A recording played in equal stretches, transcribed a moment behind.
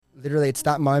literally, it's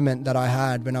that moment that I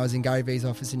had when I was in Gary Vee's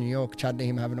office in New York, chatting to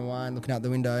him, having a wine, looking out the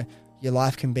window. Your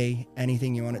life can be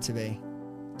anything you want it to be.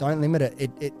 Don't limit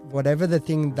it. It whatever the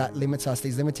thing that limits us,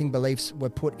 these limiting beliefs were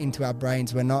put into our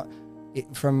brains. We're not,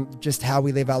 from just how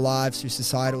we live our lives through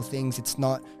societal things, it's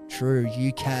not true.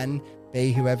 You can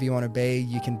be whoever you want to be.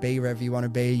 You can be wherever you want to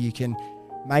be. You can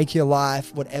make your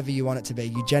life whatever you want it to be.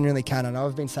 You genuinely can. I know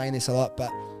I've been saying this a lot,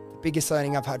 but the biggest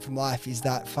learning I've had from life is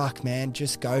that, fuck, man,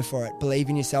 just go for it. Believe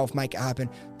in yourself, make it happen.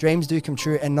 Dreams do come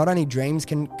true. And not only dreams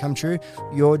can come true,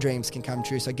 your dreams can come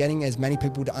true. So getting as many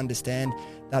people to understand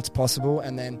that's possible,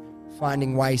 and then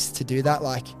finding ways to do that.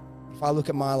 Like, if I look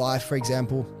at my life, for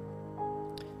example,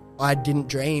 I didn't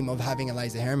dream of having a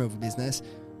laser hair removal business,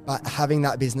 but having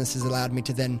that business has allowed me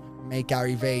to then meet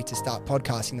Gary Vee, to start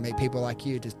podcasting, to meet people like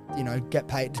you, to, you know, get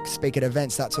paid to speak at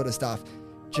events, that sort of stuff.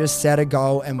 Just set a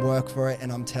goal and work for it.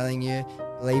 And I'm telling you,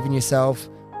 believe in yourself,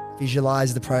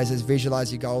 visualize the process,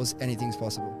 visualize your goals, anything's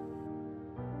possible.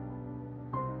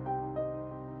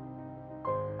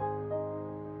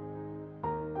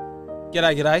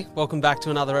 G'day. Welcome back to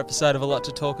another episode of A Lot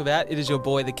to Talk About. It is your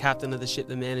boy, the captain of the ship,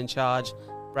 the man in charge,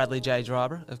 Bradley J.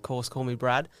 Driver. Of course, call me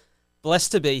Brad.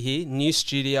 Blessed to be here. New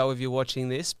studio if you're watching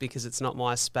this, because it's not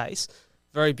my space.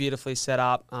 Very beautifully set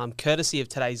up, courtesy of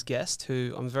today's guest,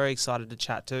 who I'm very excited to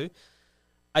chat to.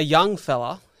 A young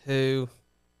fella who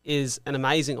is an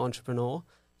amazing entrepreneur,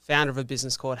 founder of a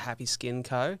business called Happy Skin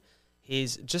Co.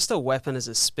 He's just a weapon as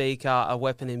a speaker, a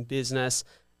weapon in business,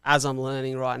 as I'm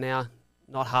learning right now.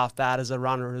 Not half bad as a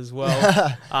runner as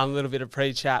well. A little bit of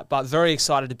pre-chat, but very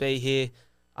excited to be here.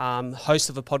 Host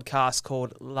of a podcast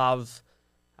called Life,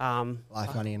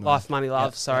 Money, Love.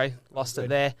 Yep. Sorry, lost it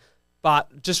there.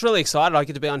 But just really excited. I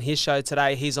get to be on his show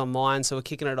today. He's on mine, so we're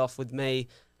kicking it off with me.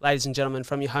 Ladies and gentlemen,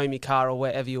 from your home, your car, or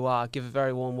wherever you are, give a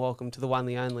very warm welcome to the one,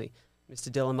 the only, Mr.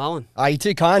 Dylan Mullan. You're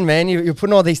too kind, man. You're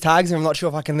putting all these tags in. I'm not sure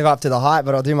if I can live up to the hype,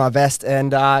 but I'll do my best.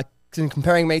 And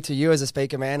comparing me to you as a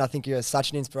speaker, man, I think you're such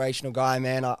an inspirational guy,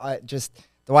 man. I just...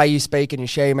 the way you speak and you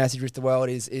share your message with the world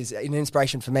is an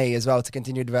inspiration for me as well, to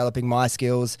continue developing my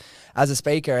skills as a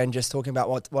speaker and just talking about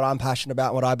what I'm passionate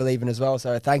about, what I believe in as well.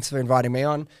 So thanks for inviting me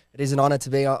on. It is an honor to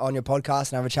be on your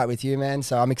podcast and have a chat with you, man.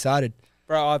 So I'm excited.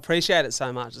 Bro, I appreciate it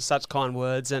so much. It's such kind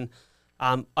words. And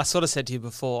I sort of said to you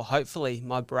before, hopefully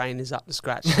my brain is up to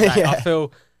scratch today. Yeah. I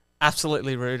feel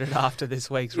absolutely rooted after this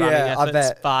week's running efforts. I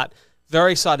bet. But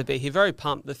very excited to be here, very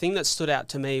pumped. The thing that stood out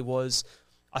to me was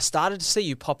I started to see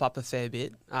you pop up a fair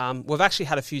bit. We've actually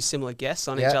had a few similar guests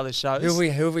on each other's shows. Who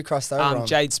have we crossed over on?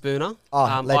 Jade Spooner,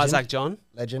 Isaac John.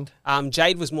 Legend.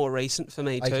 Jade was more recent for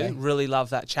me too. Okay. Really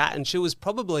loved that chat. And she was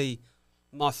probably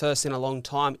my first in a long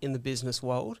time in the business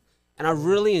world. And I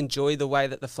really enjoyed the way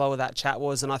that the flow of that chat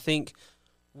was. And I think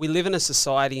we live in a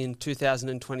society in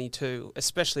 2022,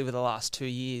 especially with the last 2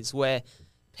 years, where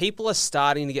people are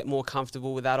starting to get more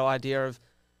comfortable with that idea of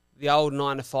the old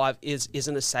 9 to 5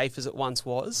 isn't as safe as it once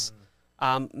was.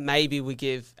 Maybe we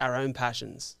give our own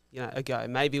passions, a go.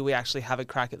 Maybe we actually have a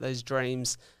crack at those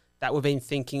dreams that we've been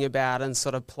thinking about and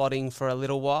sort of plotting for a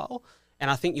little while. And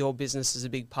I think your business is a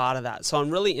big part of that. So I'm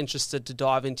really interested to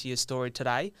dive into your story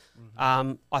today.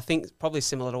 I think probably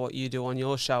similar to what you do on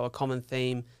your show, a common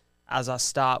theme as I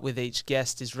start with each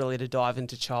guest is really to dive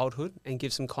into childhood and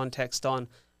give some context on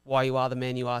why you are the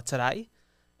man you are today.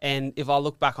 And if I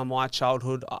look back on my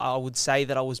childhood, I would say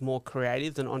that I was more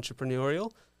creative than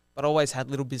entrepreneurial, but I always had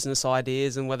little business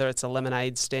ideas, and whether it's a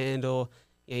lemonade stand or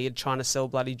you're trying to sell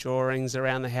bloody drawings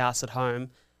around the house at home,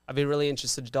 I'd be really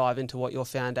interested to dive into what your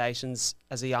foundations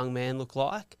as a young man look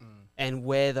like and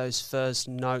where those first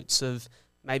notes of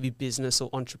maybe business or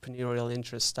entrepreneurial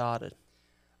interest started.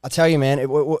 I'll tell you, man,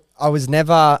 I was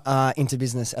never into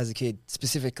business as a kid,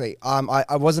 specifically.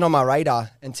 I wasn't on my radar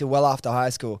until well after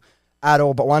high school at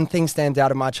all. But one thing stands out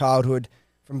in my childhood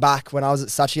from back when I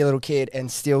was such a little kid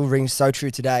and still rings so true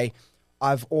today.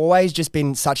 I've always just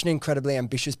been such an incredibly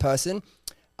ambitious person.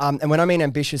 And when I mean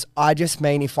ambitious, I just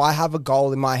mean if I have a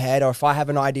goal in my head or if I have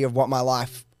an idea of what my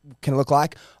life can look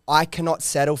like, I cannot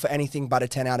settle for anything but a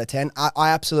 10 out of 10. I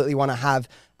absolutely want to have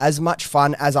as much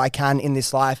fun as I can in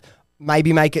this life,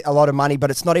 maybe make it a lot of money, but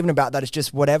it's not even about that. It's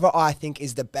just whatever I think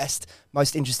is the best,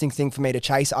 most interesting thing for me to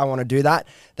chase, I want to do that.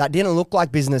 That didn't look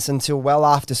like business until well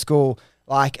after school.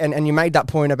 And you made that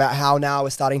point about how now we're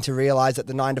starting to realize that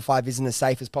the 9 to 5 isn't as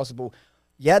safe as possible.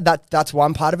 Yeah, that's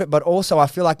one part of it. But also I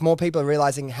feel like more people are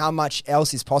realizing how much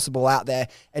else is possible out there.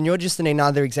 And you're just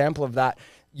another example of that.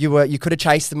 you could have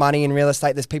chased the money in real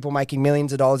estate. There's people making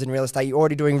millions of dollars in real estate. You're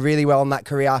already doing really well in that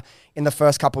career in the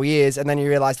first couple of years. And then you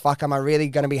realize, fuck, am I really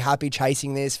going to be happy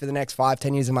chasing this for the next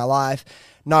 5-10 years of my life?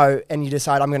 No. And you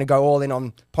decide I'm going to go all in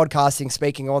on podcasting,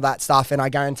 speaking, all that stuff. And I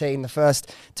guarantee in the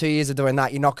first 2 years of doing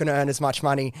that, you're not going to earn as much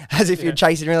money as if you're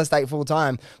chasing real estate full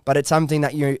time. But it's something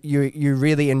that you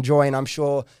really enjoy. And I'm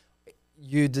sure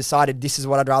you decided this is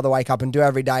what I'd rather wake up and do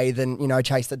every day than,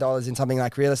 chase the dollars in something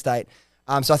like real estate.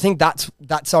 So I think that's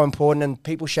so important, and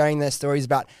people sharing their stories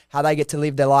about how they get to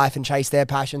live their life and chase their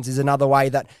passions is another way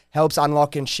that helps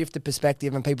unlock and shift the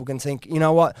perspective, and people can think, you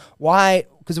know what, why?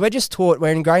 Because we're just taught,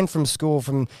 we're ingrained from school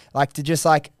I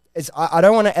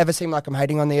don't want to ever seem like I'm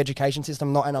hating on the education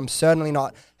system, and I'm certainly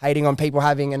not hating on people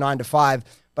having a 9-to-5,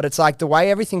 but it's like the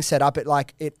way everything's set up,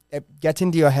 it gets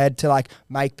into your head to like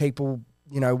make people,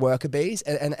 worker bees,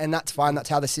 and that's fine, that's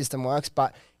how the system works.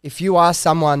 But if you are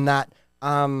someone that,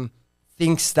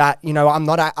 thinks that, I'm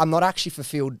not actually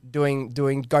fulfilled going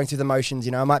through the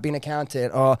motions, I might be an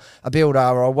accountant or a builder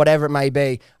or whatever it may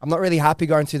be. I'm not really happy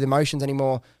going through the motions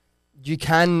anymore. You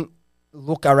can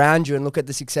look around you and look at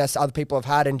the success other people have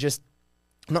had, and just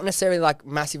not necessarily like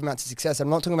massive amounts of success. I'm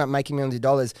not talking about making millions of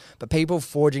dollars, but people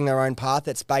forging their own path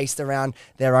that's based around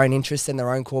their own interests and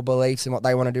their own core beliefs and what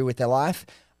they want to do with their life.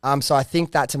 So I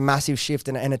think that's a massive shift,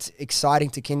 and it's exciting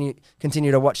to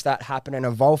continue to watch that happen and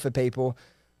evolve for people.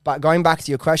 But going back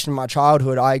to your question, my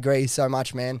childhood, I agree so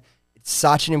much, man. It's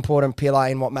such an important pillar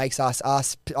in what makes us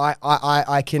us.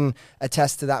 I can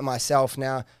attest to that myself.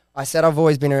 Now, I said I've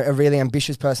always been a really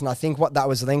ambitious person. I think what that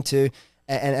was linked to,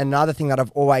 and another thing that I've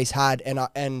always had,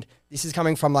 and this is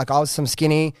coming from, like, I was some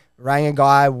skinny, ranger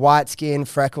guy, white skin,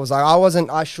 freckles. Like,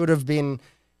 I should have been,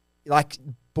 like,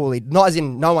 bullied. Not as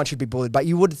in no one should be bullied, but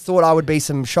you would have thought I would be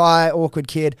some shy, awkward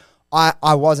kid.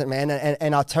 I wasn't, man.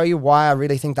 And I'll tell you why I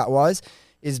really think that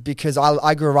is because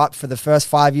I grew up, for the first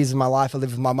 5 years of my life, I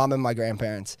lived with my mum and my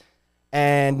grandparents.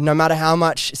 And no matter how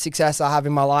much success I have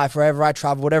in my life, wherever I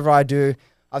travel, whatever I do,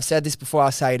 I've said this before,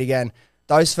 I'll say it again.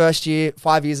 Those first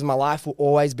 5 years of my life will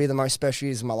always be the most special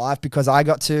years of my life, because I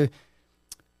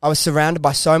was surrounded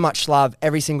by so much love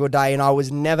every single day, and I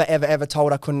was never, ever, ever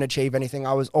told I couldn't achieve anything.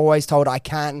 I was always told I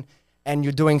can, and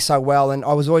you're doing so well. And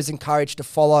I was always encouraged to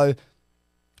follow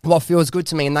what feels good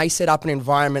to me, and they set up an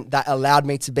environment that allowed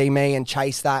me to be me and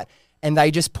chase that, and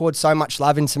they just poured so much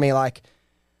love into me. Like,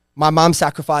 my mum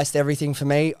sacrificed everything for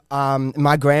me.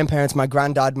 My grandparents, my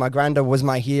granddad was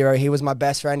my hero. He was my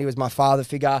best friend. He was my father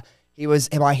figure. He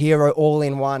was my hero all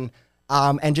in one.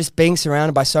 And just being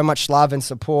surrounded by so much love and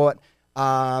support,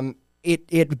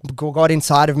 it got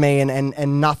inside of me,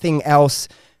 and nothing else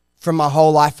from my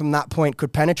whole life from that point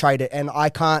could penetrate it. And I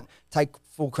can't take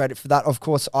full credit for that. Of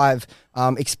course, I've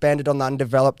expanded on that and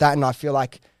developed that, and I feel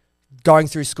like going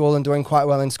through school and doing quite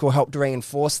well in school helped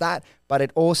reinforce that. But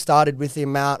it all started with the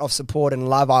amount of support and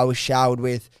love I was showered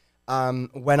with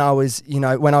when I was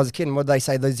a kid. And what do they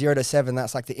say, those 0 to 7,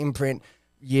 that's like the imprint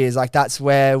years. Like, that's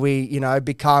where we,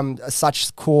 become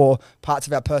such core parts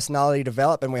of our personality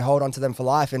develop, and we hold on to them for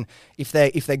life. And if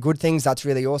they're good things, that's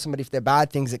really awesome. But if they're bad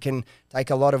things, it can take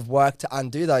a lot of work to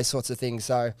undo those sorts of things.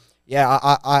 So yeah,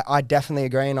 I definitely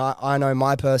agree. And I know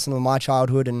my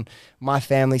childhood and my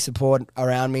family support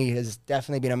around me has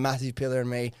definitely been a massive pillar in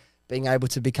me being able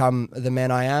to become the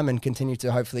man I am and continue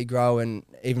to hopefully grow and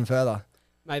even further.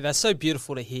 Mate, that's so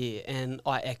beautiful to hear, and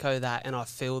I echo that and I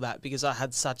feel that, because I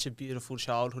had such a beautiful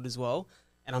childhood as well,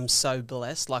 and I'm so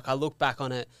blessed. Like, I look back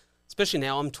on it, especially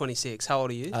now. I'm 26. How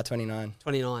old are you? 29.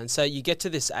 29. So you get to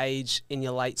this age in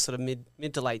your late, sort of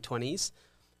mid to late 20s,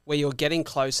 where you're getting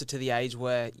closer to the age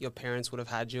where your parents would have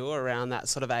had you, or around that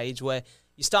sort of age where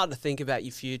you start to think about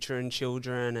your future and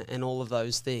children and all of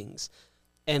those things.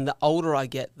 And the older I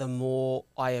get, the more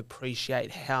I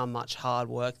appreciate how much hard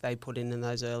work they put in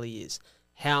those early years,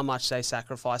 how much they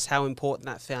sacrifice, how important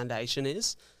that foundation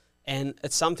is. And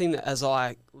it's something that, as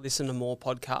I listen to more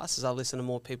podcasts, as I listen to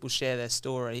more people share their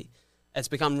story, it's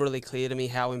become really clear to me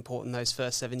how important those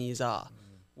first 7 years are.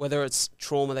 Whether it's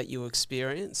trauma that you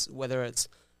experience, whether it's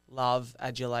love,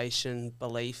 adulation,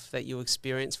 belief that you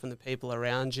experience from the people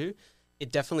around you,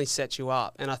 it definitely sets you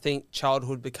up. And I think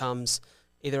childhood becomes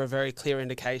either a very clear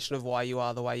indication of why you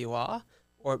are the way you are,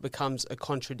 or it becomes a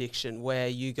contradiction where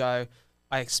you go,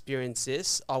 I experience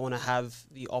this, I want to have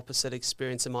the opposite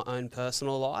experience in my own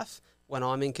personal life when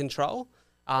I'm in control.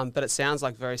 But it sounds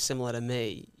like very similar to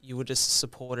me. You were just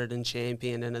supported and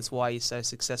championed, and it's why you're so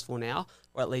successful now,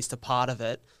 or at least a part of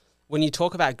it. When you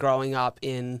talk about growing up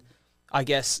in, I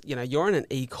guess, you're in an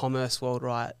e-commerce world,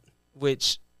 right?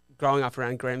 Which growing up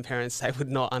around grandparents, they would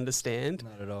not understand.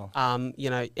 Not at all.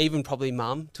 You know, even probably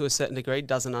mum to a certain degree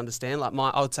doesn't understand. Like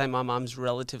I would say my mum's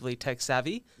relatively tech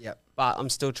savvy. Yep. But I'm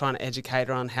still trying to educate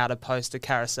her on how to post a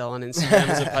carousel on Instagram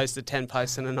as opposed to 10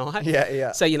 posts in a night.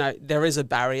 Yeah. So, you know, there is a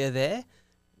barrier there.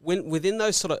 Within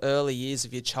those sort of early years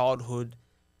of your childhood,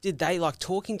 did they, like,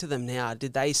 talking to them now,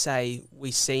 did they say, we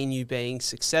seen you being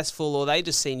successful, or they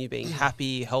just seen you being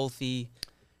happy, healthy?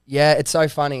 Yeah, it's so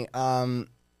funny. I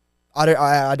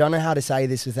don't know how to say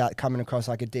this without coming across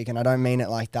like a dick, and I don't mean it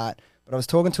like that. But I was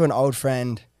talking to an old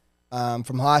friend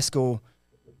from high school,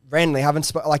 randomly,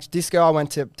 like this girl, I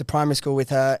went to primary school with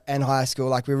her and high school.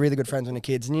 Like, we were really good friends when we were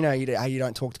kids, and you know how you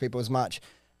don't talk to people as much.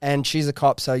 And she's a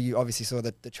cop, so you obviously saw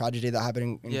the tragedy that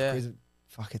happened in prison.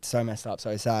 Fuck, it's so messed up,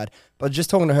 so sad. But just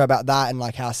talking to her about that and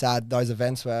like how sad those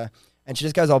events were, and she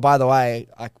just goes, "Oh, by the way,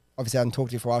 obviously I haven't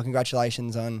talked to you for a while.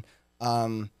 Congratulations on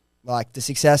like the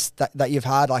success that you've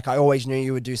had. Like, I always knew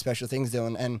you would do special things,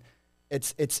 Dylan." And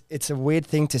it's a weird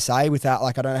thing to say without,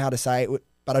 like, I don't know how to say it,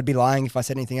 but I'd be lying if I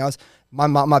said anything else.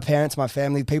 My parents, my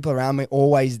family, people around me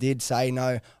always did say,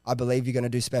 "No, I believe you're going to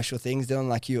do special things, Dylan.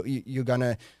 Like, you're going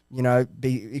to, you know,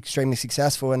 be extremely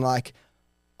successful." And like,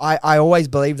 I always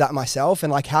believed that myself.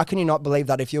 And like, how can you not believe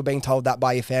that if you're being told that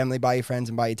by your family, by your friends,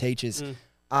 and by your teachers?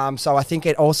 So I think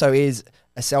it also is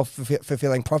a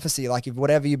self-fulfilling prophecy. Like, if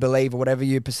whatever you believe or whatever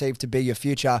you perceive to be your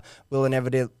future will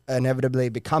inevitably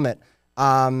become it.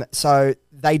 So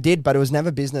they did, but it was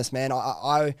never business, man.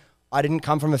 I didn't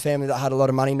come from a family that had a lot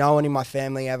of money. No one in my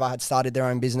family ever had started their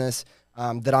own business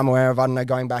that I'm aware of. I don't know,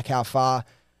 going back how far.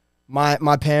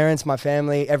 My parents, my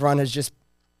family, everyone has just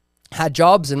had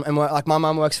jobs and like, my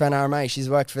mum works for NRMA. She's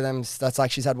worked for them. That's like,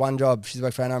 she's had one job. She's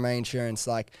worked for NRMA Insurance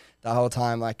like the whole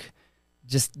time. Like,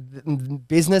 just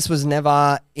business was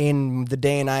never in the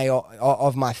DNA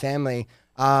of my family.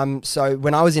 So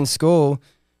when I was in school,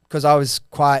 because I was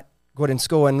quite good in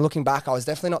school, and looking back, I was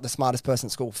definitely not the smartest person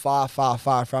at school, far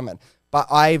from it. But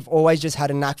I've always just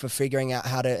had a knack for figuring out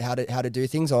how to do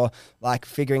things, or like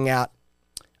figuring out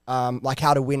like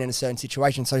how to win in a certain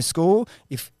situation. So school,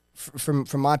 from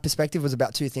my perspective, was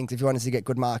about two things. If you wanted to get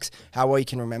good marks, how well you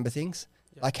can remember things,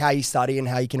 like how you study and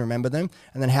how you can remember them,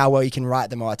 and then how well you can write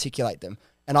them or articulate them.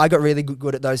 And I got really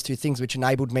good at those two things, which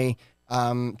enabled me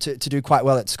to do quite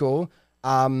well at school.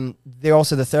 They're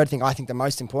also the third thing, I think the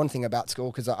most important thing about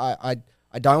school, because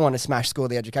I don't want to smash school,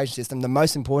 the education system. The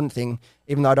most important thing,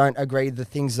 even though I don't agree the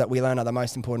things that we learn are the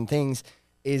most important things,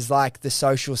 is like the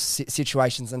social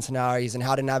situations and scenarios, and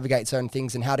how to navigate certain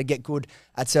things, and how to get good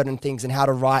at certain things, and how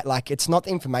to write. Like, it's not the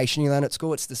information you learn at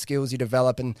school, it's the skills you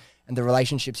develop and the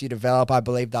relationships you develop. I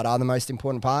believe that are the most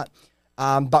important part.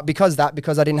 But because I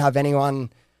didn't have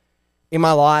anyone in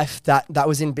my life that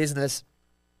was in business,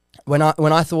 when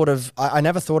I thought of, I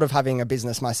never thought of having a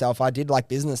business myself. I did like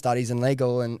business studies and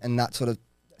legal and that sort of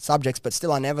subjects, but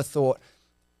still I never thought,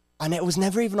 and it was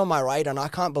never even on my radar. And I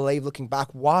can't believe, looking back,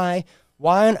 why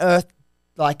on earth,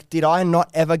 like, did I not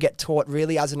ever get taught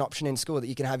really as an option in school that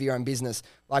you can have your own business?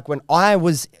 Like, when I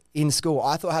was in school,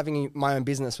 I thought having my own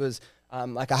business was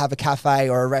like I have a cafe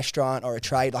or a restaurant or a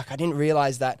trade. Like, I didn't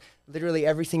realize that literally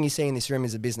everything you see in this room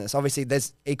is a business. Obviously,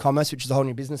 there's e-commerce, which is a whole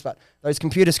new business, but those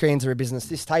computer screens are a business.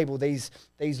 This table, these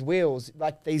wheels,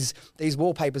 like these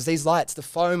wallpapers, these lights, the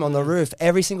foam on the roof,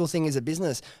 every single thing is a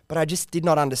business. But I just did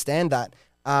not understand that.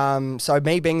 So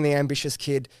me being the ambitious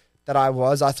kid that I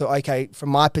was, I thought, okay, from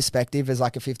my perspective as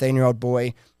like a 15-year-old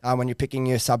boy, when you're picking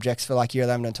your subjects for like year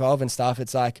 11 and 12 and stuff,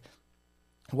 it's like,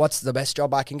 what's the best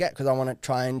job I can get? Because I want to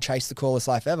try and chase the coolest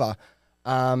life ever.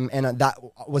 And that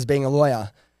was being a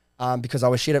lawyer, because I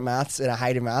was shit at maths and I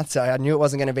hated maths. So I knew it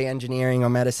wasn't going to be engineering or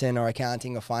medicine or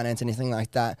accounting or finance, anything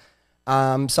like that.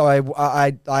 So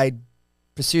I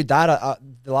pursued that.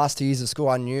 The last 2 years of school,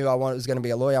 I knew I was going to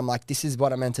be a lawyer. I'm like, this is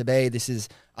what I'm meant to be. This is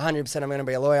 100% I'm going to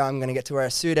be a lawyer. I'm going to get to wear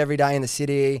a suit every day in the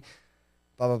city,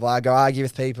 blah, blah, blah. Go argue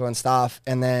with people and stuff.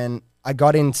 And then I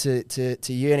got into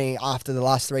uni after the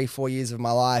last 3-4 years of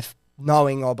my life,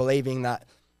 knowing or believing that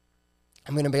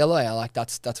I'm going to be a lawyer. Like,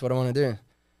 that's what I want to do.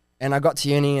 And I got to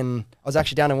uni, and I was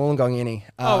actually down in Wollongong uni.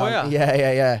 Yeah.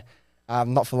 Yeah.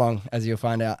 Not for long, as you'll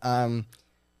find out.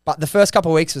 But the first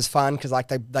couple of weeks was fun, because like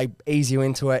they ease you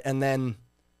into it, and then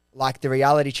like the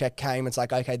reality check came. It's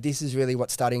like, okay, this is really what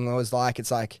studying was like.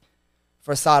 It's like,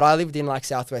 for a start, I lived in like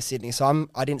southwest Sydney, so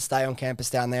I didn't stay on campus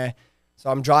down there. So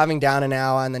I'm driving down an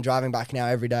hour and then driving back an hour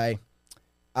every day.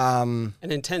 An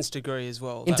intense degree as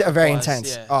well. Very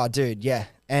intense. Yeah. Oh, dude, yeah.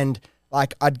 And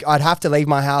like I'd have to leave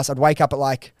my house. I'd wake up at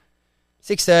like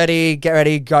 6:30, get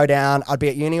ready, go down. I'd be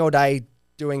at uni all day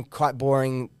doing quite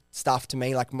boring stuff to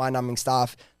me, like mind-numbing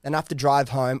stuff. Then have to drive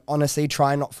home. Honestly,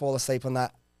 try and not fall asleep on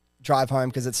that drive home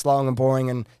because it's long and boring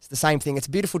and it's the same thing. It's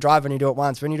a beautiful drive when you do it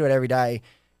once. When you do it every day,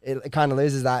 it kind of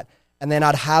loses that. And then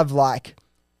I'd have like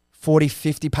 40,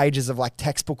 50 pages of like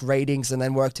textbook readings and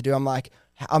then work to do. I'm like,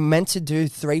 I'm meant to do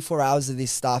 3-4 hours of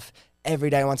this stuff every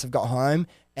day once I've got home.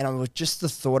 And I was just, the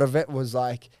thought of it was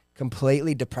like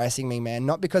completely depressing me, man.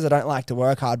 Not because I don't like to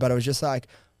work hard, but I was just like,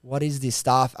 what is this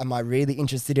stuff? Am I really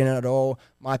interested in it at all?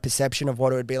 My perception of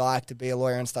what it would be like to be a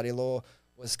lawyer and study law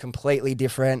was completely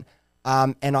different.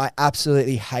 And I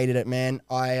absolutely hated it, man.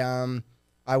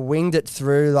 I winged it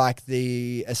through like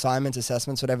the assignments,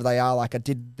 assessments, whatever they are. Like I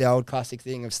did the old classic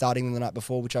thing of starting them the night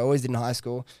before, which I always did in high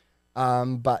school.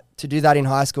 But to do that in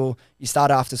high school, you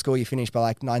start after school, you finish by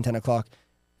like 9, 10 o'clock.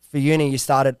 For uni, you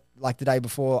started like the day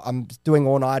before. I'm doing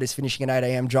all-nighters, finishing at 8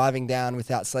 a.m., driving down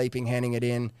without sleeping, handing it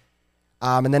in.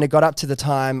 And then it got up to the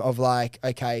time of like,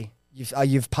 okay,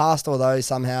 you've passed all those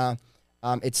somehow.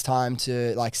 It's time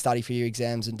to like study for your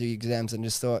exams and do your exams, and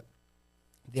just thought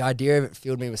the idea of it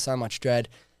filled me with so much dread.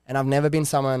 And I've never been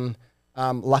someone,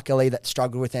 luckily, that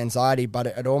struggled with anxiety, but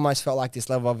it almost felt like this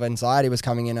level of anxiety was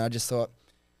coming in. I just thought,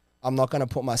 I'm not going to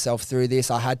put myself through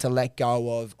this. I had to let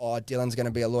go of, Dylan's going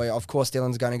to be a lawyer. Of course,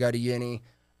 Dylan's going to go to uni.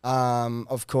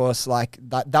 Of course, like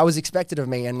that was expected of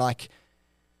me. And like,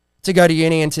 to go to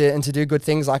uni and to do good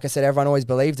things, like I said, everyone always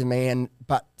believed in me.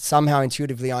 But somehow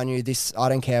intuitively I knew this, I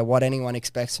don't care what anyone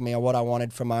expects of me or what I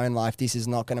wanted from my own life. This is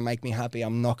not going to make me happy.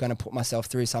 I'm not going to put myself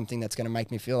through something that's going to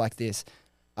make me feel like this.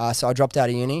 So I dropped out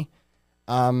of uni.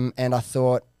 And I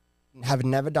thought, having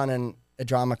never done a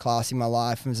drama class in my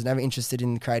life, and was never interested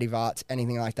in creative arts,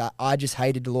 anything like that. I just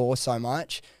hated law so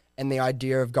much. And the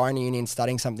idea of going to uni and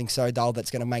studying something so dull that's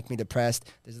going to make me depressed,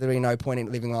 there's literally no point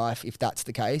in living life if that's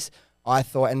the case. I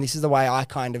thought, and this is the way I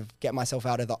kind of get myself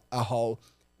out of a hole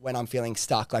when I'm feeling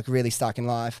stuck, like really stuck in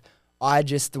life.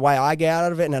 The way I get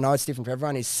out of it, and I know it's different for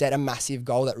everyone, is set a massive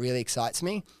goal that really excites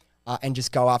me, and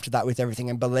just go after that with everything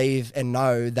and believe and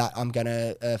know that I'm going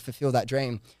to fulfill that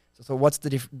dream. So I thought, what's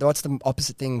the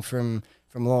opposite thing from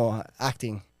law?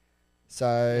 Acting.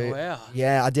 So wow.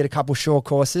 Yeah, I did a couple short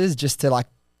courses just to like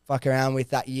fuck around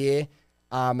with that year.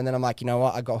 And then I'm like, you know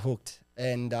what, I got hooked.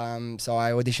 And so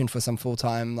I auditioned for some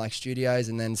full-time like studios,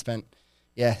 and then spent,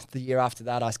 the year after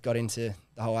that I got into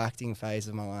the whole acting phase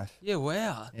of my life. Yeah,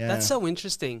 wow. Yeah. That's so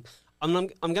interesting. I'm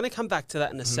going to come back to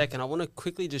that in a second. I want to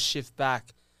quickly just shift back,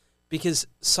 because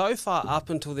so far up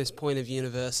until this point of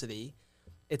university,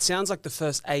 it sounds like the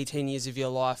first 18 years of your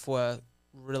life were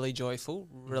really joyful,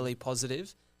 really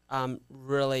positive,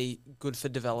 really good for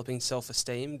developing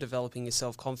self-esteem, developing your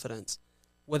self-confidence.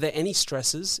 Were there any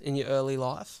stresses in your early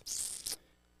life?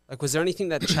 Like, was there anything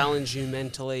that challenged you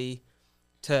mentally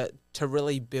to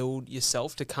really build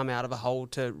yourself, to come out of a hole,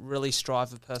 to really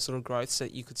strive for personal growth so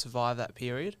that you could survive that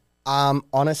period?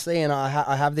 Honestly, and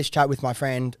I have this chat with my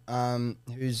friend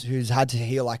who's had to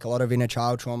heal like a lot of inner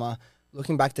child trauma.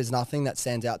 Looking back, there's nothing that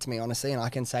stands out to me, honestly, and I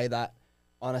can say that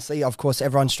honestly. Of course,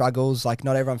 everyone struggles. Like,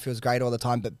 not everyone feels great all the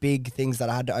time, but big things that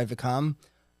I had to overcome.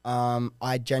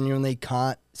 I genuinely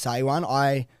can't say one.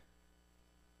 I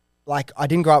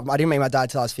didn't grow up, I didn't meet my dad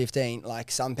till I was 15.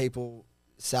 Like, some people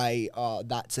say, oh,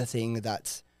 that's a thing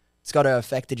it's got to have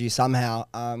affected you somehow.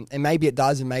 And maybe it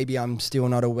does, and maybe I'm still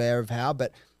not aware of how,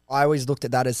 but I always looked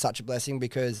at that as such a blessing,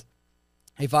 because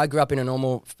if I grew up in a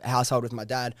normal household with my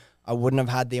dad, I wouldn't have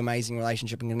had the amazing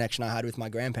relationship and connection I had with my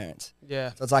grandparents.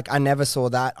 Yeah. So it's like, I never saw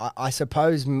that. I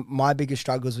suppose my biggest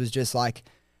struggles was just like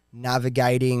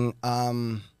navigating,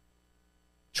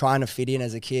 trying to fit in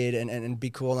as a kid and be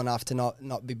cool enough to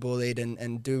not be bullied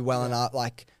and do well enough,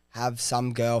 like have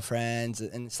some girlfriends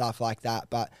and stuff like that.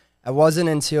 But it wasn't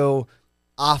until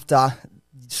after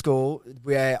school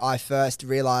where I first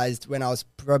realized, when I was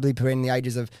probably between the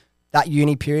ages of that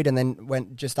uni period and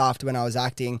then just after when I was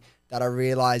acting, that I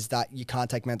realized that you can't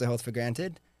take mental health for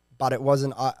granted. But it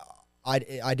wasn't, I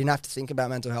didn't have to think about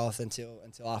mental health until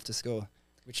after school,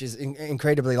 which is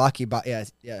incredibly lucky. But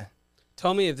yeah.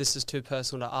 Tell me if this is too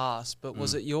personal to ask, but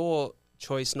was it your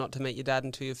choice not to meet your dad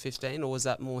until you're 15, or was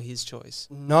that more his choice?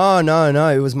 No.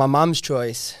 It was my mum's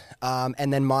choice,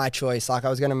 and then my choice. Like, I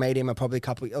was going to meet him it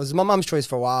was my mum's choice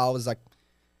for a while. It was like,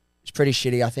 it's pretty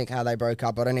shitty, I think, how they broke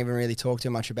up. I don't even really talk too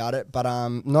much about it, but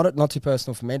not too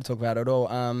personal for me to talk about it at all.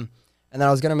 And then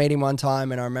I was going to meet him one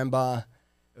time, and I remember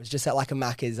it was just at like a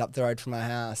Macca's up the road from my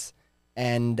house,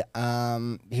 and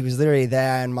he was literally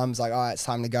there, and mum's like, all right, it's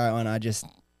time to go, and I just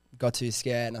got too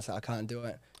scared, and I said, I can't do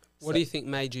it. What do you think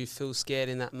made you feel scared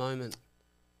in that moment?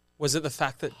 Was it the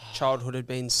fact that childhood had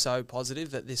been so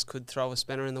positive that this could throw a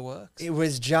spanner in the works? It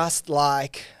was just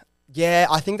like,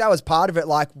 I think that was part of it.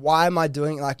 Like, why am I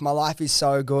doing, like, my life is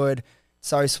so good.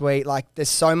 so sweet. Like there's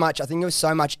so much, I think there was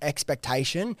so much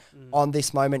expectation on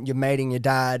this moment. You're meeting your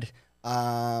dad.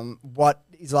 What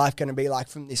is life going to be like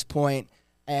from this point?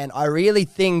 And I really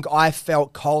think I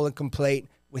felt whole and complete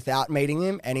without meeting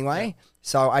him anyway. Yeah.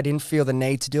 So I didn't feel the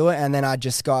need to do it. And then I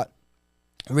just got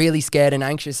really scared and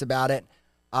anxious about it.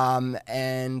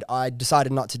 And I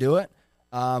decided not to do it,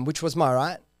 which was my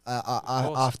right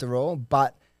after all.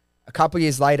 But a couple of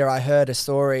years later, I heard a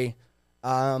story.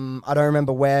 I don't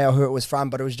remember where or who it was from,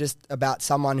 but it was just about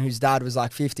someone whose dad was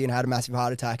like 50 and had a massive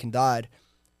heart attack and died.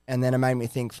 And then it made me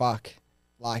think, fuck,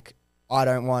 like I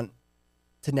don't want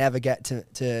to never get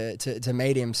to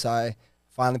meet him. So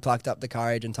finally plucked up the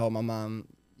courage and told my mum,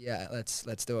 yeah, let's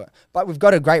do it. But we've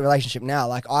got a great relationship now.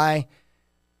 Like I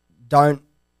don't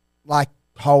like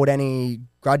hold any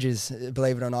grudges,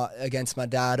 believe it or not, against my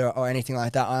dad or anything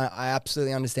like that. I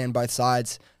absolutely understand both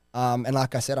sides. And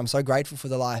like I said, I'm so grateful for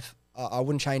the life. I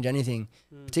wouldn't change anything,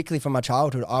 particularly from my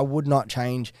childhood. I would not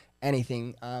change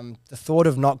anything. The thought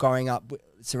of not growing up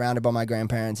surrounded by my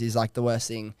grandparents is like the worst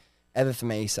thing ever for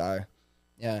me. So,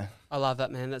 yeah. I love that,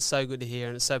 man. That's so good to hear.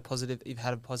 And it's so positive. You've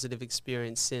had a positive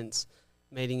experience since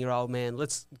meeting your old man.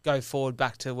 Let's go forward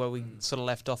back to where we sort of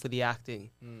left off with the acting.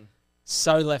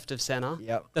 So left of center.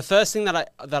 Yep. The first thing that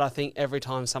I think every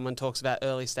time someone talks about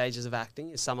early stages of acting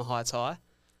is Summer Heights High.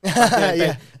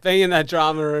 Yeah. Being in that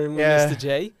drama room with Mr.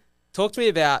 G. Talk to me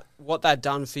about what that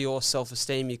done for your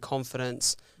self-esteem, your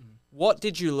confidence. What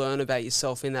did you learn about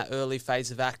yourself in that early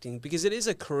phase of acting? Because it is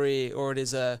a career, or it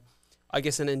is an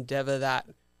endeavor that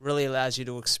really allows you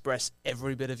to express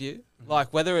every bit of you.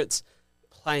 Like whether it's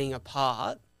playing a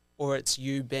part or it's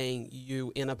you being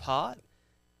you in a part,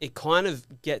 it kind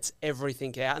of gets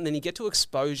everything out. And then you get to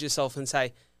expose yourself and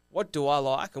say, what do I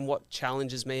like and what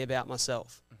challenges me about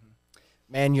myself?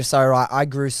 Man, you're so right. I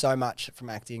grew so much from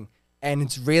acting. And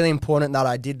it's really important that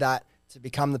I did that to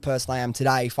become the person I am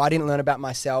today. If I didn't learn about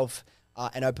myself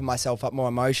and open myself up more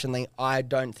emotionally, I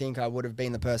don't think I would have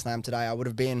been the person I am today. I would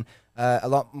have been a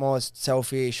lot more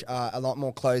selfish, a lot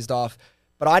more closed off.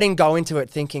 But I didn't go into it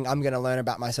thinking I'm going to learn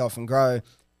about myself and grow.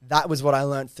 That was what I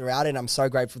learned throughout it, and I'm so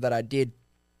grateful that I did.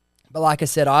 But like I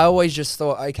said, I always just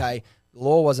thought, okay,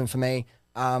 law wasn't for me.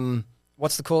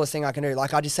 What's the coolest thing I can do?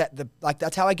 Like I just set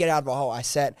that's how I get out of a hole. I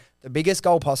set the biggest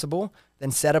goal possible,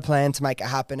 then set a plan to make it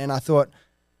happen. And I thought,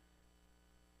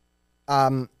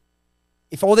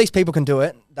 if all these people can do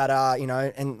it that are,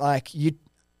 and like you,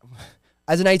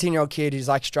 as an 18-year-old kid who's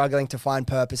like struggling to find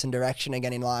purpose and direction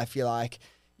again in life, you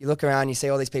look around, you see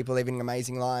all these people living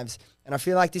amazing lives. And I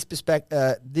feel like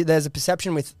there's a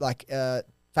perception with like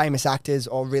famous actors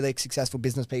or really successful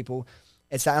business people.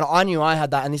 It's that, and I knew I had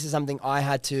that, and this is something I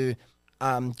had to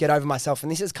get over myself.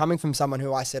 And this is coming from someone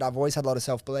who I said I've always had a lot of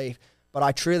self-belief,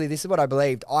 but this is what I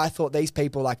believed. I thought these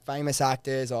people like famous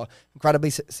actors or incredibly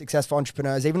successful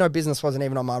entrepreneurs, even though business wasn't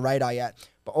even on my radar yet,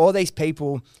 but all these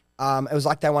people, it was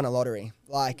like they won a lottery.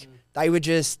 Like they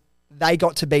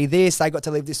got to be this, they got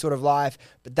to live this sort of life,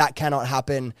 but that cannot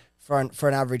happen for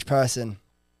an average person.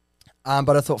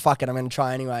 But I thought, fuck it, I'm going to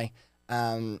try anyway.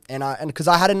 And because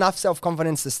I had enough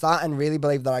self-confidence to start and really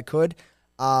believe that I could.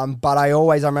 But I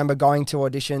remember going to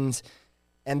auditions,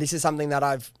 and this is something that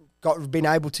I've been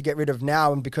able to get rid of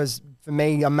now. And because for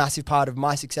me, a massive part of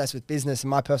my success with business and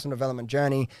my personal development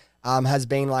journey has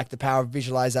been like the power of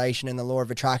visualization and the law of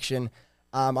attraction.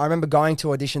 I remember going to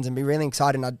auditions and be really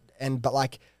excited.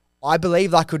 But I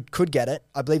believed I could get it.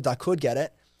 I believed I could get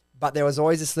it. But there was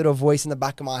always this little voice in the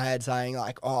back of my head saying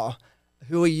like, oh,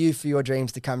 who are you for your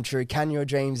dreams to come true? Can your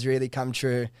dreams really come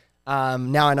true?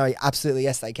 Now I know absolutely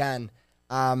yes, they can.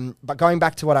 But going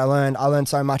back to what I learned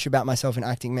so much about myself in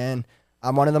acting, man.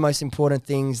 One of the most important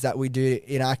things that we do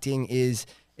in acting is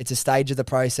it's a stage of the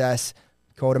process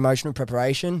called emotional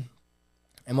preparation.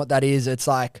 And what that is, it's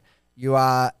like you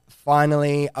are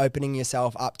finally opening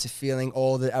yourself up to feeling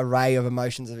all the array of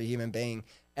emotions of a human being.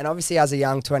 And obviously as a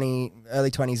young early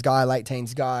 20s guy, late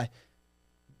teens guy,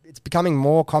 it's becoming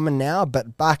more common now,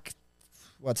 but back,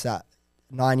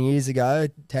 9 years ago,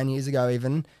 10 years ago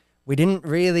even,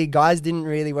 guys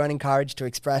weren't encouraged to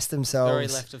express themselves. Very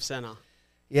left of center.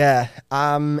 Yeah.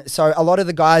 So a lot of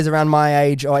the guys around my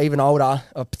age or even older,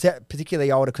 or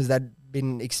particularly older because they'd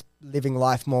been living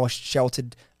life more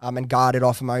sheltered and guarded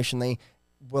off emotionally,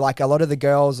 were like a lot of the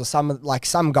girls or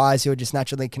some guys who are just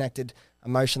naturally connected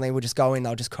emotionally will just go in,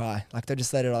 they'll just cry. Like they'll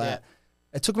just let it all out.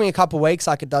 It took me a couple of weeks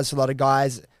like it does for a lot of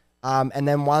guys. And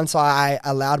then once I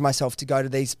allowed myself to go to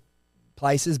these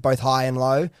places, both high and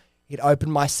low, it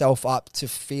opened myself up to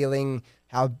feeling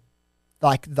how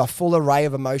like the full array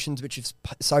of emotions, which is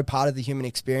so part of the human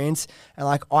experience. And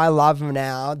like, I love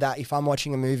now that if I'm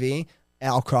watching a movie,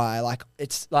 I'll cry. Like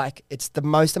it's the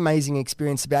most amazing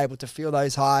experience to be able to feel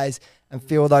those highs and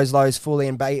feel those lows fully,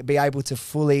 and be able to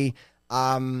fully.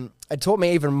 It taught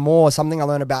me even more something I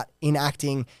learned about in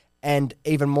acting, and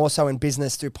even more so in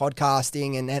business through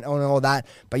podcasting and all that.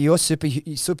 But your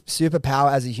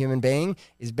superpower as a human being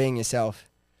is being yourself.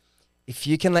 If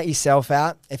you can let yourself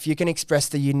out, if you can express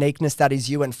the uniqueness that is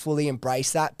you and fully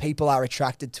embrace that, people are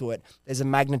attracted to it. There's a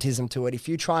magnetism to it. If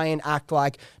you try and act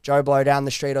like Joe Blow down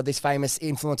the street or this famous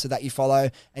influencer that you follow,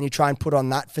 and you try and put on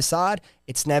that facade,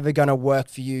 it's never going to work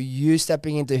for you. You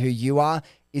stepping into who you are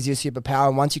is your superpower.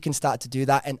 And once you can start to do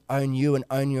that and own you and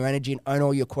own your energy and own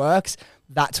all your quirks,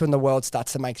 that's when the world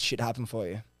starts to make shit happen for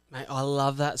you. Mate, I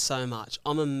love that so much.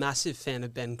 I'm a massive fan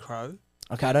of Ben Crow.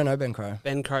 Okay, I don't know Ben Crow.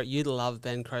 Ben Crow, you'd love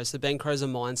Ben Crow. So Ben Crow's a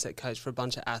mindset coach for a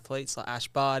bunch of athletes like Ash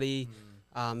Barty,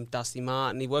 Dusty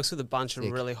Martin. He works with a bunch of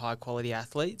really high-quality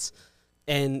athletes.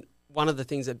 And one of the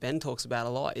things that Ben talks about a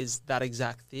lot is that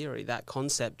exact theory, that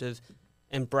concept of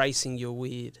embracing your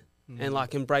weird and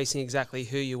like embracing exactly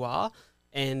who you are.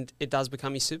 And it does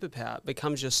become your superpower. It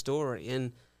becomes your story.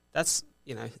 And that's,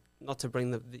 you know, not to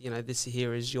bring the, you know, this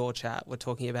here is your chat. We're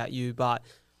talking about you, but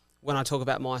when I talk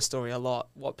about my story a lot,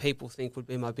 what people think would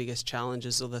be my biggest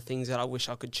challenges or the things that I wish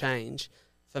I could change,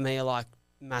 for me are like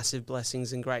massive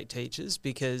blessings and great teachers,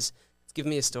 because it's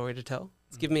given me a story to tell.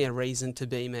 It's given me a reason to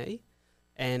be me.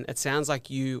 And it sounds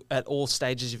like you, at all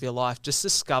stages of your life, just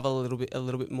discover a little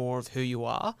bit more of who you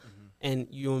are, and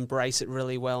you embrace it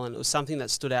really well. And it was something that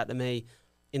stood out to me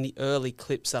in the early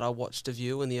clips that I watched of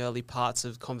you and the early parts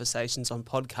of conversations on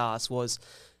podcasts, was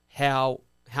how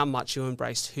much you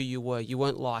embraced who you were. You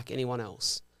weren't like anyone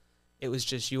else. It was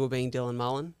just you were being Dylan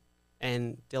Mullan,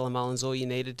 and Dylan Mullan's all you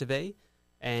needed to be.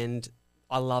 And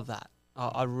I love that.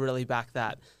 I really back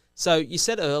that. So you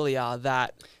said earlier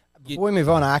that... Before we move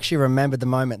on, I actually remembered the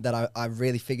moment that I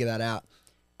really figured that out.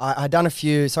 I'd done a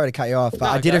few, sorry to cut you off, but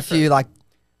I did a few, like,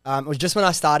 it was just when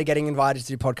I started getting invited to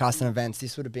do podcasts and events.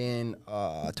 This would have been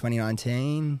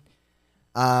 2019.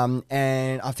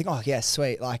 And I think, oh yeah,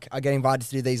 sweet. Like I get invited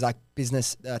to do these like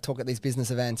business, talk at these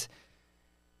business events.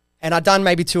 And I'd done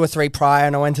maybe 2 or 3 prior,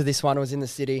 and I went to this one. It was in the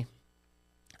city.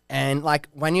 And like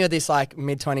when you're this like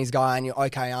mid-20s guy and you're,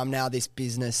 okay, I'm now this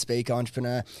business speaker,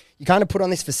 entrepreneur, you kind of put on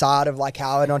this facade of like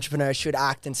how an entrepreneur should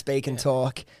act and speak and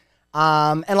talk.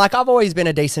 And like I've always been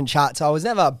a decent chat, so I was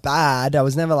never bad. I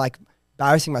was never like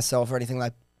embarrassing myself or anything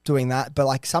like doing that. But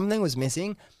like something was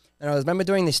missing. And I remember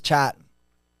doing this chat,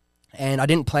 and I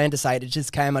didn't plan to say it. It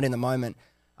just came out in the moment.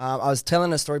 I was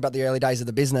telling a story about the early days of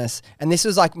the business, and this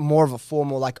was like more of a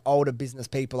formal, like older business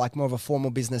people, like more of a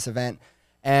formal business event.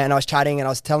 And I was chatting, and I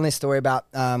was telling this story about,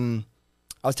 me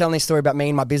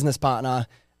and my business partner,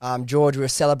 George. We were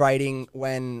celebrating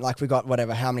when like we got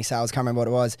whatever, how many sales, can't remember what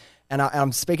it was. And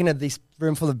I'm speaking to this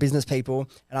room full of business people,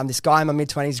 and I'm this guy in my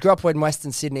mid-20s, grew up in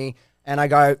Western Sydney, and I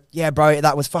go, yeah, bro,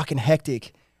 that was fucking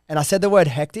hectic. And I said the word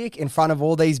hectic in front of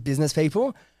all these business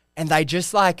people. And they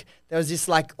just like, there was this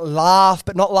like laugh,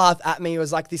 but not laugh at me. It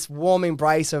was like this warm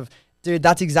embrace of, dude,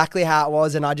 that's exactly how it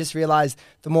was. And I just realized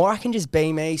the more I can just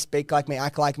be me, speak like me,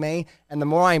 act like me, and the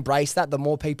more I embrace that, the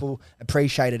more people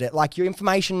appreciated it. Like your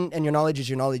information and your knowledge is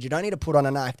your knowledge. You don't need to put on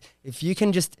an act. If you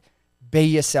can just be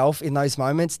yourself in those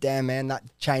moments, damn man, that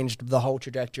changed the whole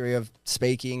trajectory of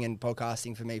speaking and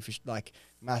podcasting for me, for like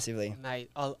massively. Mate,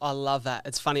 I love that.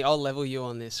 It's funny, I'll level you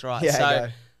on this, right? Yeah,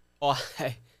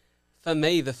 For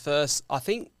me, I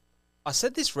think I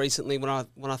said this recently when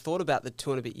I thought about the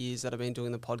 2 and a bit years that I've been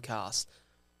doing the podcast.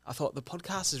 I thought the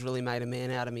podcast has really made a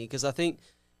man out of me, because I think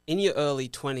in your early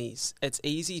 20s, it's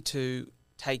easy to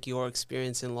take your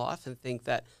experience in life and think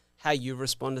that how you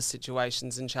respond to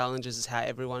situations and challenges is how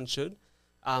everyone should.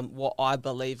 What I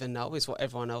believe and know is what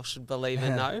everyone else should believe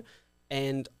and know.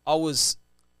 And I was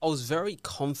very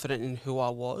confident in who I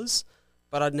was,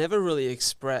 but I'd never really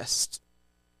expressed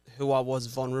who I was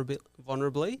vulnerably.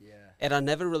 Yeah. And I'd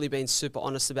never really been super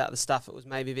honest about the stuff that was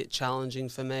maybe a bit challenging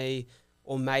for me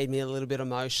or made me a little bit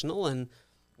emotional. And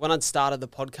when I'd started the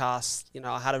podcast, you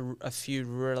know, I had a few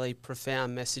really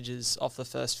profound messages off the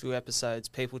first few episodes,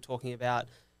 people talking about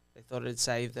they thought it'd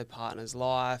save their partner's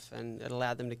life and it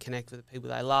allowed them to connect with the people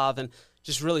they love, and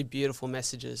just really beautiful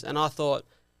messages. And I thought,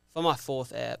 for my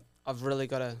 4th ep, I've really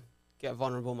got to get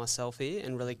vulnerable myself here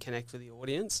and really connect with the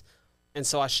audience. And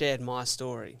so I shared my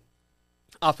story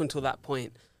up until that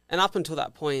point. And up until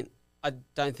that point, I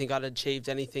don't think I'd achieved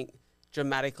anything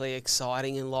dramatically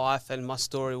exciting in life, and my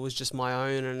story was just my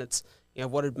own, and it's, you know,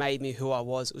 what had made me who I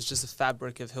was. It was just the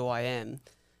fabric of who I am.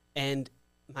 And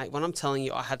mate, when I'm telling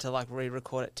you, I had to like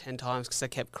re-record it 10 times because I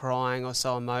kept crying. I was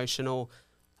so emotional.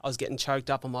 I was getting choked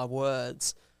up on my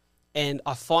words. And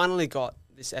I finally got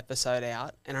this episode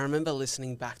out, and I remember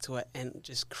listening back to it and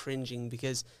just cringing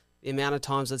because the amount of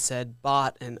times I'd said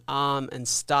but and and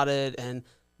stuttered and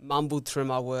mumbled through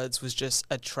my words was just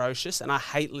atrocious. And I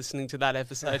hate listening to that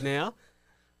episode now,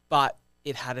 but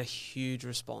it had a huge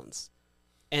response.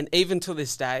 And even to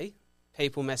this day,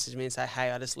 people message me and say,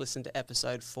 hey, I just listened to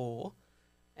episode 4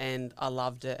 and I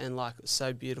loved it, and like, it's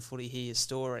so beautiful to hear your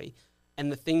story.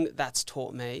 And the thing that's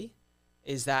taught me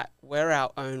is that we're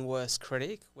our own worst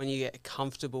critic. When you get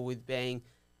comfortable with being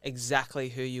exactly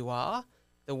who you are,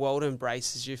 the world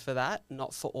embraces you for that,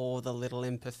 not for all the little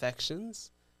imperfections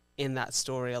in that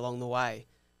story along the way.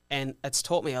 And it's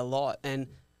taught me a lot. And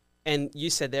you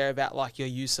said there about like your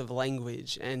use of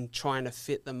language and trying to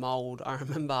fit the mold. I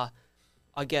remember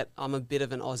I'm a bit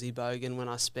of an Aussie bogan when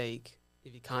I speak,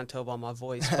 if you can't tell by my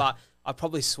voice, but I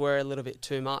probably swear a little bit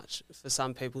too much for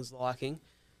some people's liking.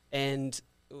 And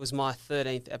it was my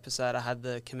 13th episode. I had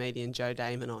the comedian Joe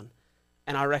Damon on.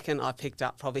 And I reckon I picked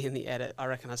up probably in the edit, I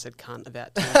reckon I said cunt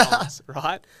about 10 times,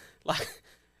 right? Like,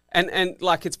 and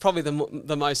like it's probably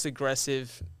the most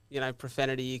aggressive,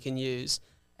 profanity you can use.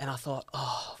 And I thought,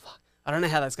 oh, fuck, I don't know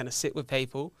how that's going to sit with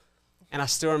people. And I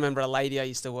still remember a lady I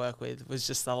used to work with was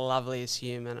just the loveliest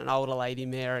human, an older lady,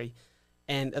 Mary.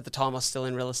 And at the time I was still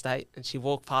in real estate, and she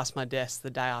walked past my desk the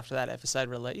day after that episode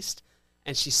released.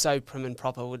 And she's so prim and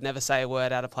proper, would never say a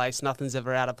word out of place. Nothing's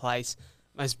ever out of place.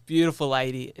 Most beautiful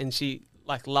lady. And she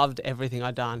like loved everything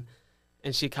I'd done.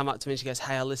 And she come up to me and she goes,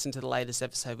 hey, I listened to the latest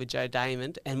episode with Joe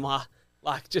Damon. And my,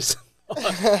 like, just,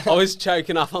 I was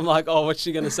choking up. I'm like, oh, what's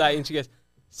she going to say? And she goes,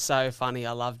 so funny.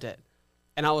 I loved it.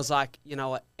 And I was like, you know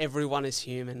what? Everyone is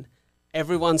human.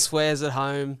 Everyone swears at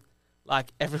home.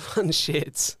 Like, everyone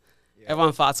shits. Yeah.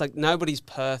 Everyone farts. Like, nobody's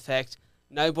perfect.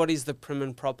 Nobody's the prim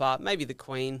and proper. Maybe the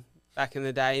Queen back in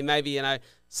the day. Maybe,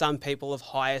 some people of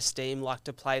high esteem like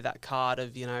to play that card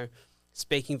of,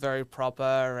 speaking very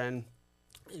proper and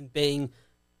being,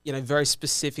 very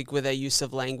specific with their use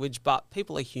of language. But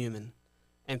people are human.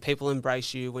 And people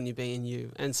embrace you when you're being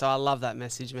you. And so I love that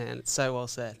message, man. It's so well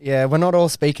said. Yeah, we're not all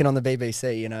speaking on the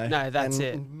BBC, No, that's and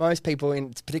it. Most people,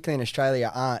 particularly in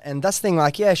Australia, aren't. And that's the thing,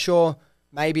 like, yeah, sure,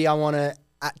 maybe I want to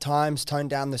at times tone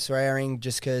down the swearing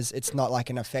just because it's not like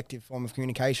an effective form of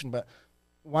communication. But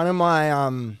one of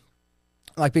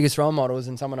my biggest role models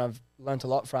and someone I've learnt a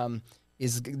lot from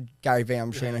is Gary Vee.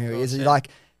 I'm sure you know who he is. Yeah. Like,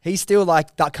 he's still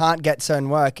like that can't get certain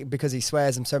work because he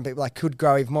swears, and certain people like could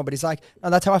grow even more. But he's like,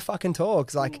 no, that's how I fucking talk.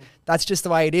 It's like that's just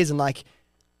the way it is. And like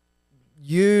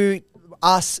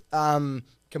us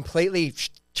completely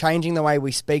changing the way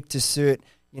we speak to suit,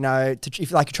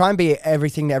 if like try and be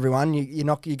everything to everyone, you're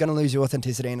going to lose your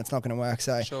authenticity, and it's not going to work.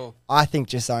 So sure. I think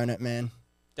just own it, man.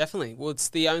 Definitely. Well, it's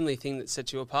the only thing that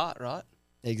sets you apart, right?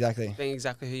 Exactly. Being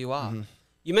exactly who you are. Mm-hmm.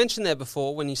 You mentioned there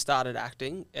before when you started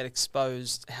acting, it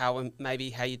exposed how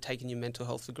you'd taken your mental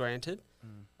health for granted.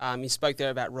 You spoke there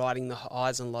about riding the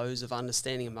highs and lows of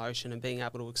understanding emotion and being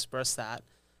able to express that.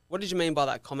 What did you mean by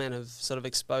that comment of sort of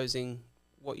exposing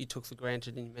what you took for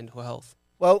granted in your mental health?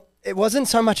 Well, it wasn't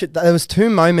so much. There was 2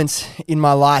 moments in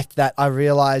my life that I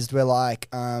realised were like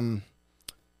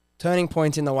turning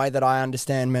points in the way that I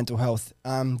understand mental health.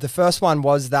 The first one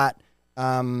was that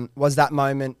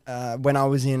moment when I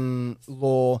was in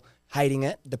law, hating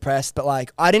it, depressed. But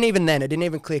like, it didn't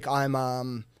even click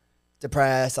I'm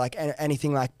depressed, like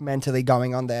anything like mentally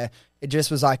going on there. It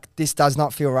just was like, this does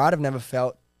not feel right. I've never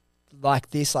felt like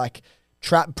this, like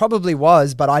probably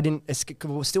was, but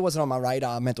still wasn't on my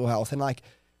radar, mental health. And like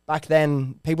back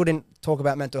then, people didn't talk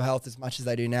about mental health as much as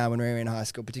they do now when we were in high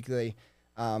school, particularly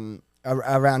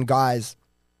around guys.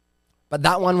 But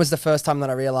that one was the first time that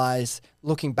I realized,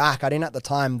 looking back, I didn't at the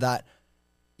time that,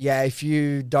 yeah, if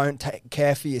you don't take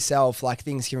care for yourself, like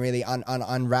things can really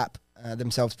unwrap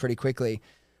themselves pretty quickly.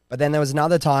 But then there was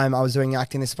another time I was doing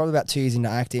acting. This is probably about 2 years into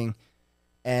acting.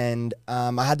 And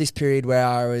I had this period where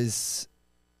I was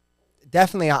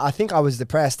definitely, I think I was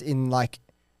depressed in like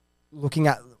looking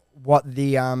at what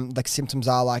the like symptoms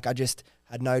are. Like I just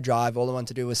had no drive. All I wanted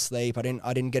to do was sleep. I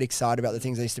didn't get excited about the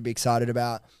things I used to be excited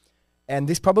about. And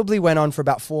this probably went on for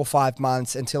about 4 or 5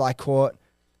 months until I caught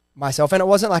myself. And it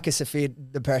wasn't like a severe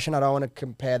depression. I don't want to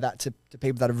compare that to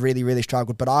people that have really, really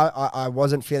struggled. But I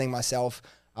wasn't feeling myself.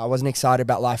 I wasn't excited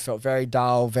about life. Felt very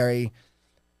dull, very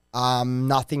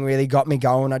nothing really got me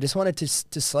going. I just wanted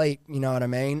to sleep, you know what I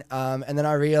mean? And then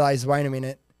I realized, wait a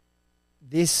minute,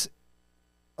 this,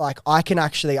 like I can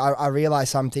actually, I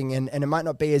realized something and it might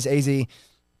not be as easy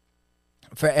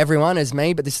for everyone as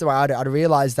me, but this is the way I'd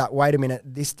realized that, wait a minute,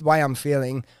 this the way I'm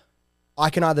feeling, I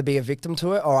can either be a victim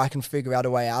to it or I can figure out a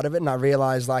way out of it. And I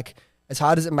realized like as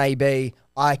hard as it may be,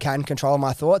 I can control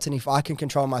my thoughts. And if I can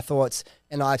control my thoughts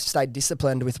and I've stayed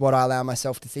disciplined with what I allow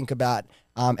myself to think about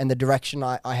and the direction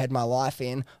I head my life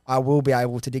in, I will be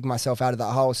able to dig myself out of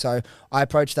that hole. So I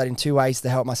approached that in two ways to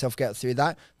help myself get through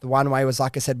that. The one way was,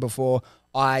 like I said before,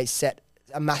 I set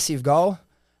a massive goal.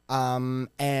 And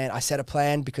I set a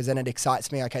plan because then it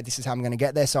excites me. Okay, this is how I'm going to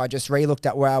get there. So I just re-looked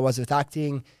at where I was with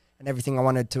acting and everything I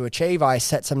wanted to achieve. I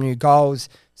set some new goals,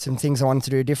 some things I wanted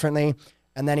to do differently.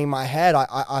 And then in my head,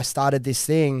 I started this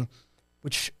thing,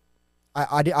 which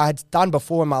I had done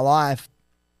before in my life,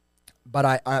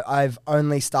 but I've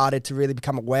only started to really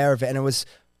become aware of it. And it was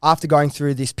after going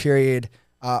through this period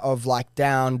of like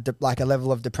a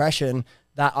level of depression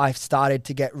that I started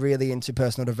to get really into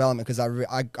personal development, because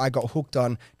I got hooked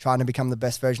on trying to become the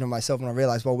best version of myself. And I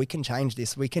realized, well, we can change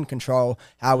this. We can control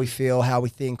how we feel, how we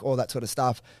think, all that sort of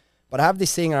stuff. But I have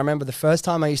this thing, and I remember the first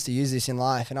time I used to use this in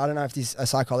life, and I don't know if a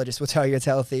psychologist will tell you it's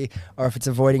healthy or if it's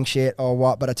avoiding shit or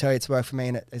what, but I tell you it's worked for me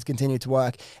and it has continued to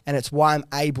work. And it's why I'm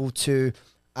able to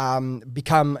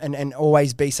become and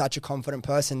always be such a confident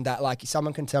person that, like,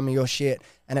 someone can tell me your shit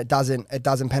and it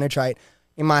doesn't penetrate.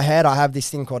 In my head, I have this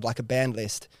thing called like a banned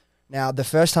list. Now, the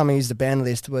first time I used the banned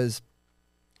list was,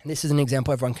 and this is an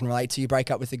example everyone can relate to, you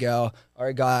break up with a girl or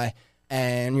a guy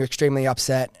and you're extremely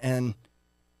upset, and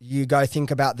you go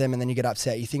think about them and then you get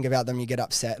upset. You think about them, you get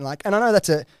upset. And I know that's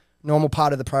a normal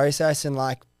part of the process, and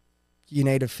like you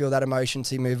need to feel that emotion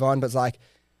to move on. But it's like,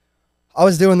 I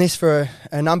was doing this for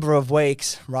a number of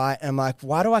weeks, right? And I'm like,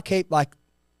 why do I keep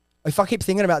if I keep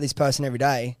thinking about this person every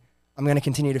day, I'm going to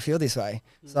continue to feel this way.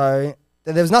 So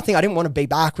there was nothing, I didn't want to be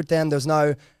back with them. There was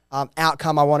no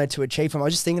outcome I wanted to achieve from. I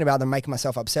was just thinking about them making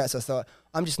myself upset. So I thought,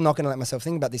 I'm just not going to let myself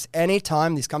think about this.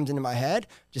 Anytime this comes into my head,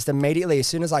 just immediately, as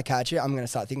soon as I catch it, I'm going to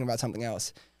start thinking about something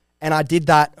else. And I did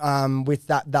that with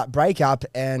that breakup,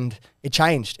 and it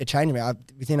changed. It changed me.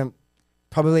 Within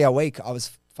probably a week, I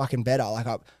was fucking better.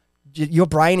 Your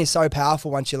brain is so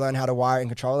powerful once you learn how to wire it and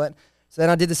control it. So then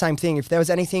I did the same thing. If there was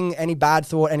anything, any bad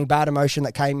thought, any bad emotion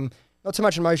that came, not so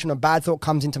much emotion, a bad thought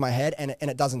comes into my head and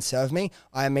it doesn't serve me,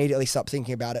 I immediately stop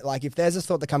thinking about it. Like if there's a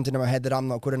thought that comes into my head that I'm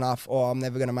not good enough or I'm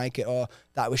never going to make it or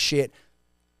that was shit,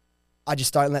 I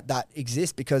just don't let that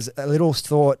exist, because a little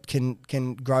thought can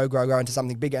grow into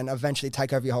something bigger and eventually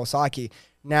take over your whole psyche.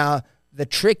 Now, the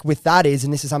trick with that is,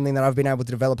 and this is something that I've been able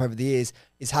to develop over the years,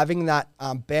 is having that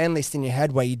ban list in your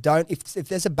head where you don't, if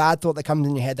there's a bad thought that comes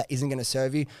in your head that isn't going to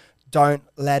serve you, don't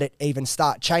let it even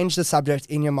start. Change the subject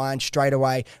in your mind straight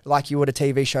away, like you would a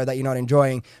TV show that you're not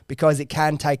enjoying, because it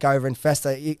can take over and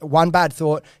fester. One bad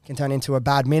thought can turn into a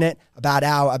bad minute, a bad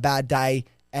hour, a bad day,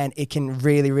 and it can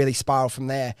really, really spiral from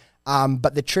there.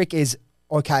 But the trick is,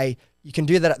 okay, you can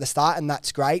do that at the start and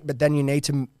that's great, but then you need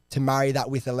to marry that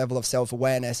with a level of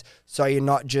self-awareness, so you're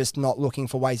not just not looking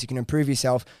for ways you can improve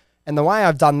yourself. And the way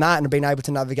I've done that and been able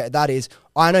to navigate that is,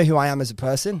 I know who I am as a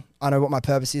person. I know what my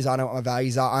purpose is. I know what my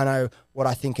values are. I know what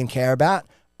I think and care about.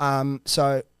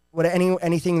 So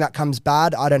anything that comes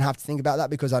bad, I don't have to think about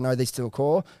that, because I know there's still a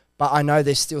core, but I know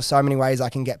there's still so many ways I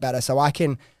can get better. So I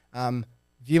can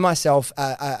view myself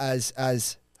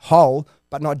as whole,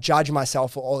 but not judge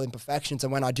myself for all imperfections.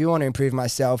 And when I do want to improve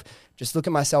myself, just look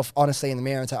at myself honestly in the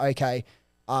mirror and say, okay,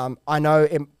 I know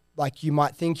like you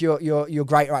might think you're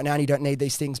great right now and you don't need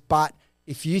these things, but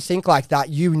if you think like that,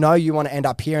 you know you want to end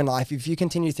up here in life. If you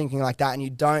continue thinking like that and you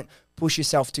don't push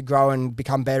yourself to grow and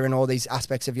become better in all these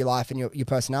aspects of your life and your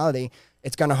personality,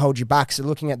 it's going to hold you back. So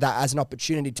looking at that as an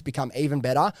opportunity to become even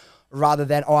better, rather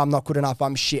than, oh, I'm not good enough,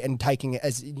 I'm shit, and taking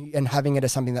it and having it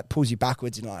as something that pulls you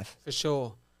backwards in life. For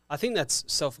sure. I think that's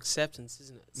self-acceptance,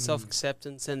 isn't it?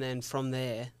 Self-acceptance, and then from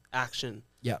there, action.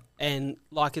 Yeah. And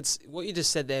like it's what you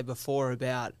just said there before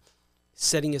about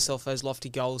setting yourself those lofty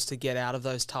goals to get out of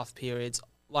those tough periods.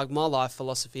 Like my life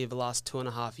philosophy of the last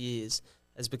 2.5 years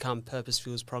has become purpose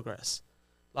fuels progress.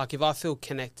 Like if I feel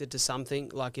connected to something,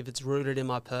 like if it's rooted in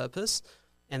my purpose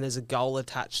and there's a goal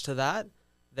attached to that,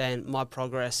 then my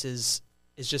progress is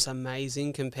just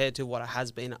amazing compared to what it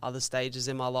has been at other stages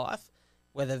in my life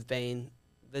where there's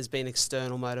been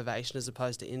external motivation as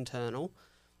opposed to internal.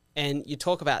 And you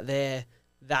talk about there,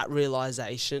 that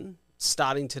realization,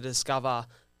 starting to discover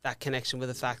that connection with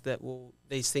the fact that, well,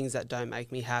 these things that don't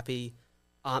make me happy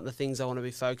aren't the things I want to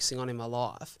be focusing on in my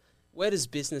life. Where does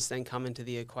business then come into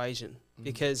the equation?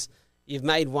 Because you've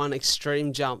made one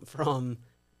extreme jump from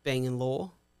being in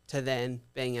law to then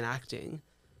being in acting,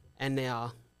 and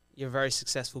now you're a very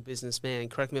successful businessman.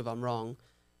 Correct me if I'm wrong,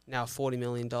 now a $40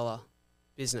 million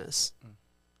business.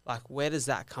 Like, where does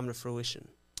that come to fruition?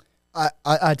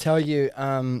 I tell you,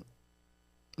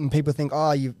 when people think,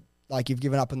 oh, you've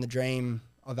given up on the dream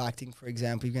of acting, for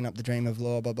example, you've given up the dream of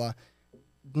law, blah, blah.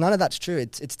 none of that's true.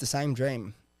 It's the same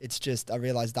dream. It's just I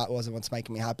realized that wasn't what's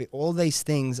making me happy. All these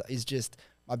things is just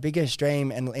my biggest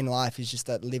dream in life is just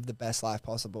to live the best life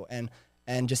possible and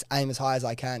just aim as high as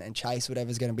I can and chase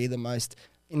whatever's going to be the most,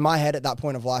 in my head at that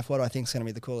point of life, what do I think is going to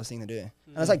be the coolest thing to do?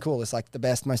 And I say cool, it's like the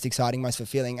best, most exciting, most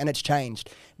fulfilling, and it's changed.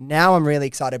 Now I'm really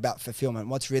excited about fulfillment.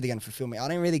 What's really going to fulfill me? I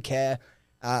don't really care.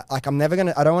 Like I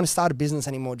don't want to start a business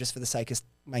anymore just for the sake of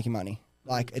making money.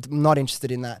 Like I'm not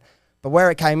interested in that. But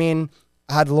where it came in,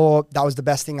 I had law. That was the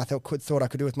best thing I thought I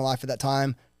could do with my life at that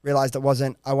time. Realized it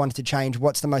wasn't. I wanted to change.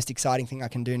 What's the most exciting thing I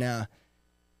can do now?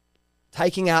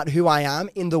 Taking out who I am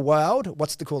in the world.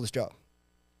 What's the coolest job?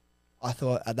 I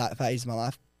thought at that phase of my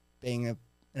life, being an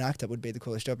actor would be the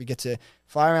coolest job. You get to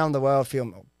fly around the world,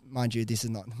 film. Mind you, this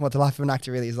is not what the life of an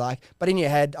actor really is like. But in your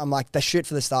head, I'm like, they shoot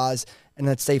for the stars, and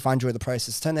let's see if I enjoy the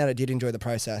process. Turned out I did enjoy the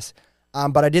process.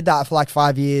 But I did that for like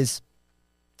 5 years.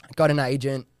 Got an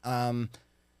agent.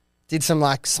 Did some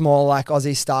like small like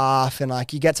Aussie stuff, and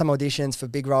like you get some auditions for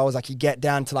big roles. Like you get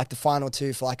down to like the final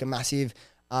two for like a massive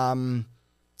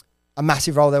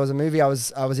role. There was a movie I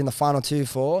was in the final two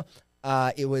for.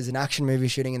 It was an action movie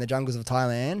shooting in the jungles of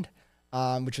Thailand,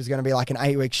 which was going to be like an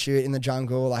 8-week shoot in the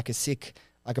jungle, like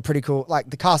a pretty cool, like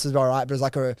the cast was all right, but it was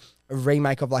like a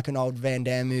remake of like an old Van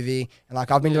Damme movie. And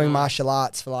like I've been doing martial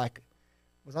arts for like,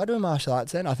 was I doing martial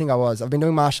arts then? I think I was. I've been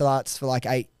doing martial arts for like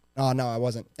 8. Oh no, I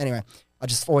wasn't. Anyway, I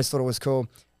just always thought it was cool.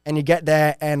 And you get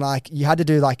there and like you had to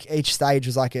do like each stage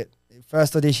was like a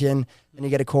first audition, then you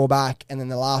get a call back, and then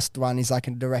the last one is like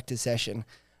a director's session.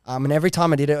 And every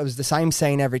time I did it, it was the same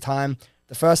scene every time.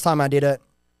 The first time I did it,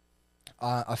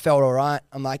 I felt all right.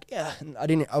 I'm like, yeah,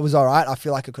 I was all right. I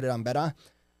feel like I could have done better.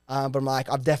 But I'm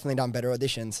like, I've definitely done better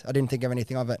auditions. I didn't think of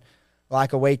anything of it.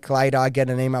 Like a week later, I get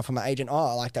an email from my agent.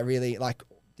 Oh, like they really like,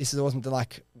 this is awesome.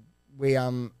 Like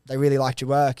they really liked your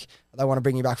work. They want to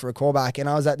bring you back for a callback. And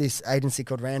I was at this agency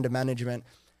called Random Management,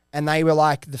 and they were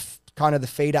like kind of the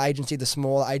feeder agency, the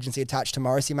small agency attached to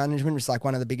Morrissey Management, which is like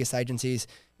one of the biggest agencies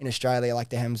in Australia, like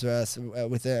the Hemsworths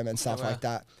with them and stuff like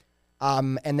that.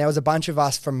 And there was a bunch of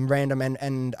us from Random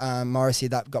and Morrissey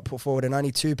that got put forward, and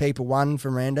only 2 people, one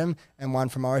from Random and one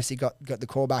from Morrissey, got the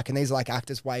callback. And these are like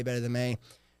actors way better than me.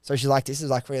 So she's like, this is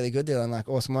like really good deal and like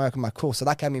awesome work. I'm like, cool. So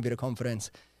that gave me a bit of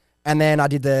confidence. And then I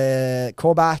did the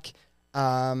callback,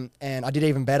 and I did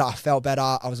even better. I felt better.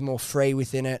 I was more free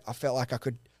within it. I felt like I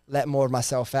could let more of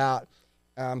myself out.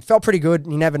 Felt pretty good.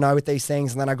 You never know with these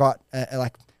things. And then I got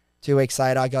like 2 weeks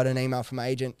later, I got an email from my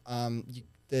agent.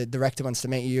 The director wants to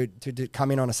meet you to come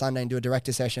in on a Sunday and do a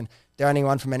director session. They're only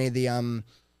one from any of the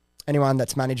anyone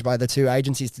that's managed by the 2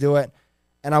 agencies to do it.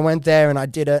 And I went there and I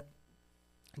did it.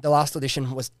 The last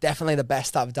audition was definitely the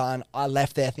best I've done. I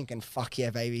left there thinking, fuck yeah,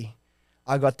 baby.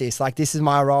 I got this. Like, this is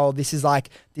my role. This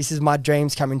is my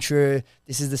dreams coming true.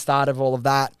 This is the start of all of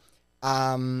that.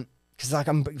 Because like,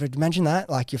 imagine that,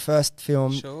 like your first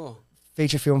film,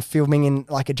 feature film, filming in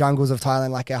like a jungles of Thailand,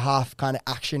 like a half kind of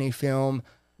actiony film,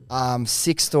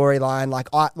 6 storyline.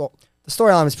 Like the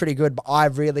storyline was pretty good, but I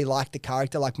really liked the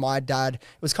character. Like my dad, it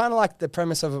was kind of like the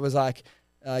premise of it was like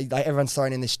everyone's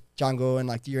thrown in this jungle and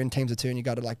like you're in teams of 2 and you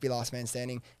got to like be last man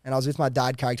standing. And I was with my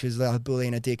dad character who's like a bully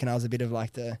and a dick, and I was a bit of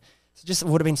like so just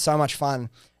would have been so much fun.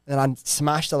 And then I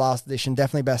smashed the last audition,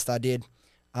 definitely best I did.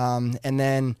 And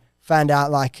then found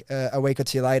out like a week or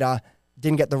 2 later,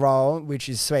 didn't get the role, which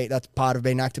is sweet. That's part of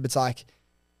being an actor. But it's like,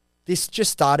 this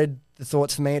just started the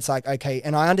thoughts for me. It's like, okay,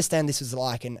 and I understand this was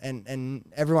like, and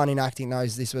everyone in acting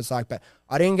knows this was like, but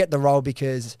I didn't get the role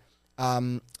because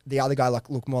the other guy like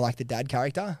looked more like the dad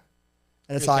character.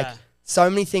 And it's like, so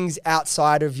many things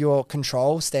outside of your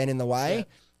control stand in the way. Yeah.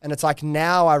 And it's like,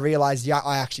 now I realize, yeah,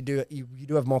 I actually do. You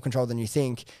do have more control than you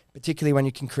think, particularly when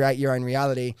you can create your own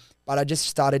reality. But I just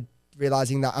started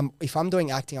realizing that if I'm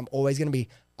doing acting, I'm always going to be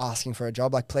asking for a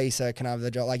job. Like, please, sir, can I have the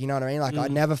job? Like, you know what I mean? Like, I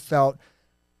never felt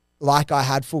like I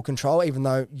had full control, even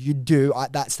though you do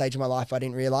at that stage of my life. I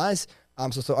didn't realize. So I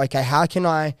thought, okay, how can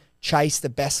I chase the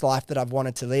best life that I've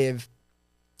wanted to live,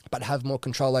 but have more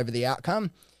control over the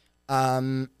outcome?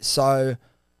 So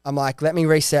I'm like, let me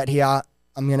reset here.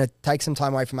 I'm going to take some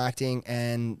time away from acting.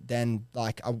 And then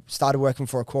like I started working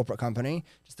for a corporate company,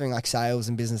 just doing like sales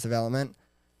and business development.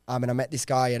 And I met this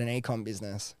guy at an e-com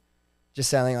business, just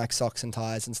selling like socks and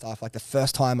ties and stuff. Like the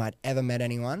first time I'd ever met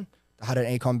anyone that had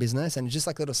an e-com business, and just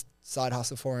like a little side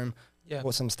hustle for him,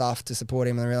 bought some stuff to support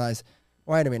him. And I realized,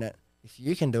 wait a minute, if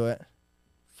you can do it,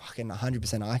 fucking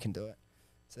 100% I can do it.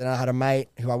 So then I had a mate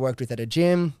who I worked with at a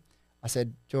gym. I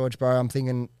said, George, bro, I'm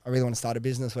thinking I really want to start a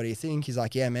business. What do you think? He's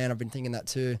like, yeah, man, I've been thinking that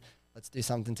too. Let's do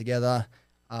something together.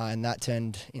 And that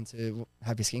turned into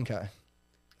Happy Skin Co.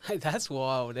 Hey, that's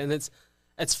wild. And it's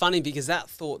funny because that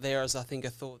thought there is, I think, a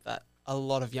thought that a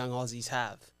lot of young Aussies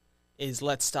have, is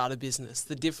let's start a business.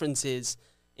 The difference is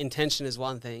intention is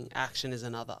one thing, action is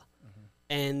another.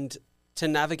 And to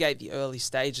navigate the early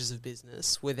stages of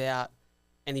business without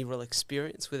any real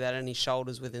experience, without any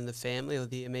shoulders within the family or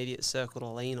the immediate circle to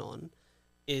lean on,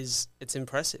 it's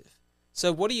impressive.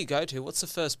 So what do you go to? What's the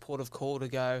first port of call to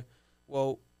go,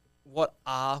 well, what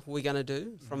are we going to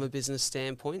do from a business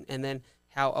standpoint? And then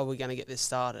how are we going to get this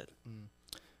started?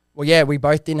 Well, yeah, we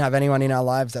both didn't have anyone in our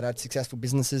lives that had successful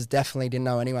businesses. Definitely didn't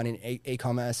know anyone in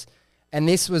e-commerce. And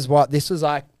this was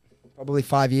like probably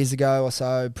 5 years ago or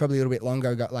so, probably a little bit longer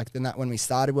ago, like than that when we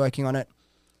started working on it.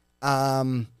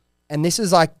 And this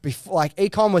is like before, like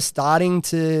e-com was starting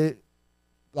to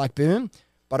like boom,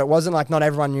 but it wasn't like not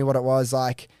everyone knew what it was.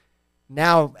 Like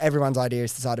now everyone's idea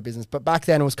is to start a business, but back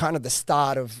then it was kind of the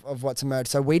start of what's emerged.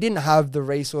 So we didn't have the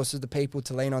resources, the people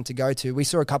to lean on to go to. We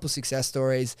saw a couple success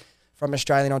stories from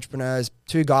Australian entrepreneurs,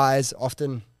 two guys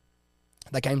often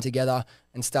that came together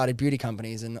and started beauty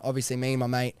companies. And obviously me and my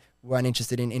mate weren't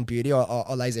interested in beauty or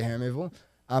laser hair removal.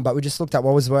 But we just looked at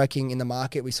what was working in the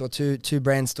market. We saw two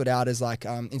brands stood out as like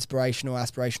inspirational,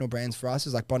 aspirational brands for us. It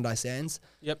was like Bondi Sands.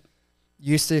 Yep.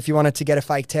 Used to, if you wanted to get a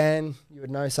fake tan, you would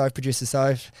know Soph, producer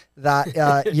Soph,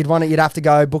 that you'd have to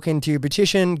go book into your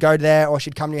beautician, go there, or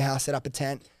she'd come to your house, set up a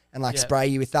tent and like spray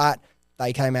you with that.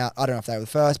 They came out, I don't know if they were the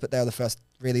first, but they were the first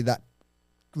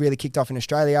really kicked off in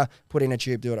Australia. Put in a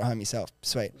tube, do it at home yourself.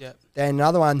 Sweet. Yep. Then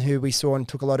another one who we saw and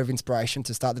took a lot of inspiration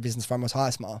to start the business from was High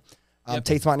Smile.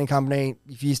 Teeth whitening company.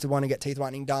 If you used to want to get teeth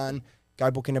whitening done, go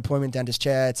book an appointment, dentist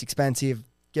chair. It's expensive,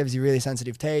 gives you really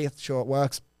sensitive teeth. Sure, it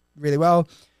works really well,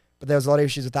 but there was a lot of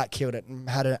issues with that. Killed it and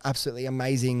had an absolutely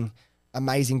amazing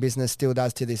business. Still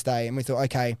does to this day. And we thought,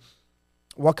 okay,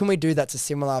 what can we do that's a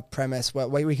similar premise where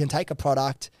we can take a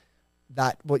product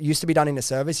that what used to be done in a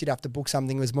service, you'd have to book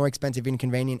something that was more expensive,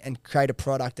 inconvenient, and create a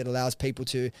product that allows people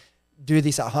to do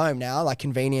this at home now, like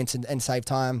convenience and save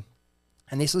time.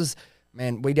 And this was,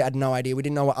 man, we had no idea. We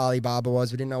didn't know what Alibaba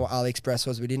was. We didn't know what AliExpress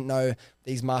was. We didn't know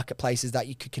these marketplaces that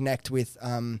you could connect with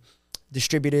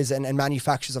distributors and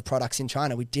manufacturers of products in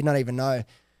China. We did not even know.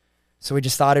 So we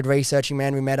just started researching,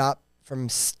 man. We met up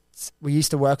we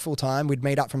used to work full time. We'd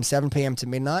meet up from 7 p.m. to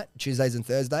midnight, Tuesdays and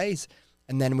Thursdays.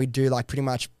 And then we'd do like pretty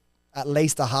much at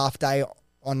least a half day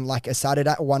on like a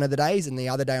Saturday, one of the days, and the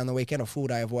other day on the weekend, a full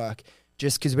day of work.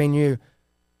 Just because we knew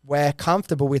we're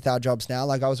comfortable with our jobs now.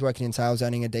 Like I was working in sales,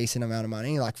 earning a decent amount of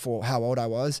money, like for how old I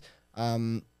was.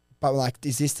 But like,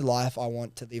 is this the life I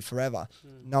want to live forever?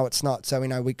 No, it's not. So we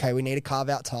know, we need to carve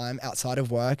out time outside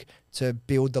of work to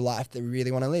build the life that we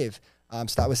really want to live. So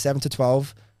that was 7 to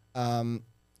 12,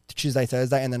 Tuesday,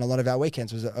 Thursday. And then a lot of our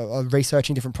weekends was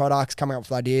researching different products, coming up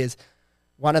with ideas.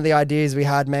 One of the ideas we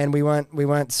had, man, we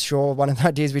weren't sure. One of the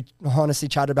ideas we honestly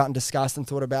chatted about and discussed and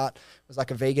thought about was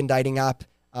like a vegan dating app.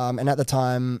 And at the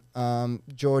time,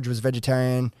 George was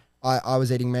vegetarian. I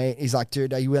was eating meat. He's like,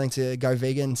 dude, are you willing to go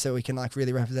vegan so we can like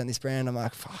really represent this brand? I'm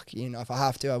like, fuck, if I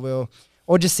have to, I will.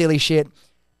 Or just silly shit.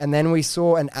 And then we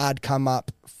saw an ad come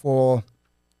up it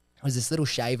was this little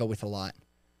shaver with a light.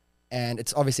 And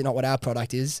it's obviously not what our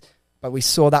product is, but we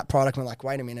saw that product and we're like,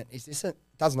 wait a minute, is this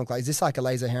like a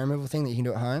laser hair removal thing that you can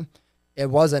do at home? It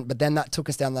wasn't, but then that took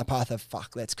us down the path of,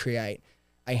 let's create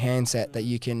a handset that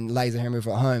you can laser hair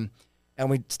removal at home. And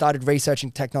we started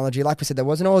researching technology. Like we said, there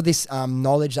wasn't all this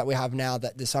knowledge that we have now,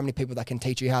 that there's so many people that can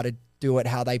teach you how to do it,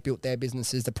 how they built their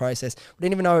businesses, the process. We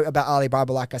didn't even know about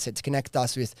Alibaba, like I said, to connect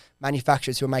us with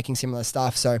manufacturers who are making similar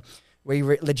stuff. So we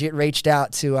legit reached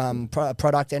out to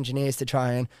product engineers to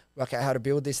try and work out how to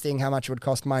build this thing, how much it would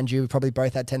cost. Mind you, we probably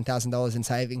both had $10,000 in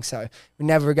savings. So we're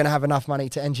never going to have enough money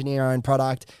to engineer our own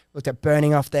product. Looked at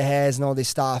burning off their hairs and all this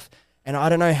stuff. And I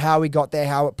don't know how we got there,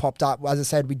 how it popped up. As I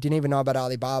said, we didn't even know about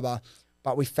Alibaba.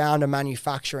 But we found a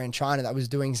manufacturer in China that was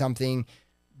doing something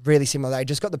really similar. They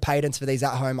just got the patents for these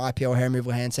at-home IPL hair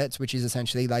removal handsets, which is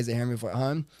essentially laser hair removal at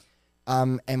home.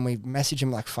 And we messaged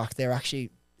them like,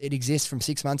 it exists from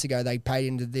 6 months ago. They paid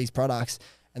into these products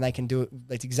and they can do it.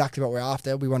 That's exactly what we're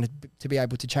after. We wanted to be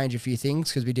able to change a few things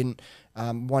because we didn't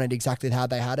want it exactly how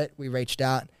they had it. We reached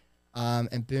out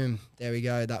and boom, there we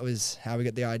go. That was how we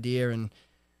got the idea. And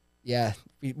yeah,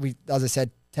 we as I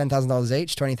said, $10,000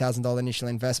 each, $20,000 initial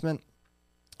investment.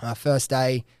 First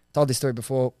day, told this story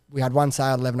before, we had one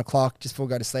sale at 11 o'clock, just before we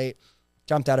go to sleep.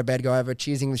 Jumped out of bed, go over,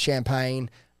 cheersing with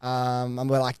champagne. And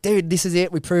we're like, dude, this is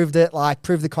it. We proved it,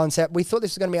 proved the concept. We thought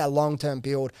this was going to be a long-term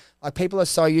build. Like, people are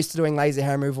so used to doing laser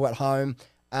hair removal at home.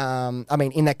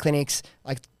 In their clinics,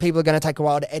 like, people are going to take a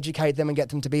while to educate them and get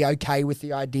them to be okay with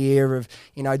the idea of,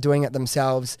 doing it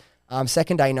themselves.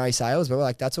 Second day, no sales, but we're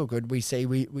like, that's all good. We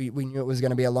knew it was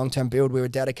going to be a long-term build. We were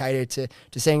dedicated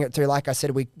to seeing it through. Like I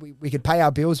said, we could pay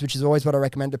our bills, which is always what I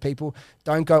recommend to people.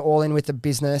 Don't go all in with the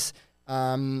business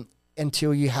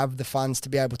until you have the funds to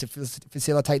be able to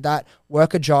facilitate that.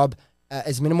 Work a job,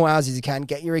 as minimal hours as you can,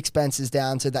 get your expenses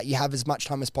down so that you have as much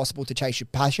time as possible to chase your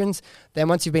passions. Then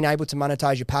once you've been able to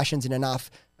monetize your passions in enough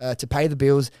to pay the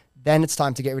bills, then it's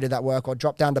time to get rid of that work or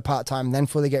drop down to part-time, then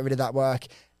fully get rid of that work.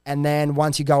 And then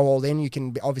once you go all in, you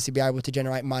can obviously be able to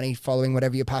generate money following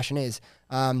whatever your passion is.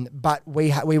 But we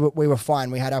were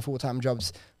fine. We had our full-time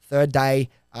jobs. Third day,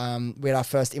 we had our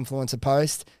first influencer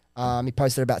post. He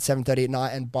posted about 7:30 at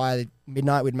night, and by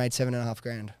midnight, we'd made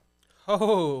 $7,500.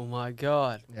 Oh my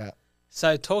God. Yeah.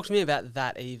 So talk to me about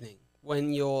that evening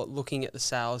when you're looking at the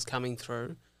sales coming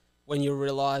through, when you're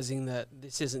realizing that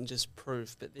this isn't just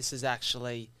proof, but this is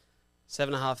actually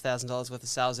 $7,500 worth of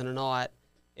sales in a night.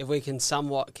 If we can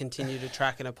somewhat continue to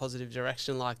track in a positive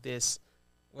direction like this,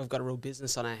 we've got a real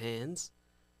business on our hands.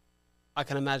 I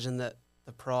can imagine that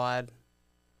the pride,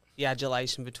 the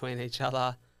adulation between each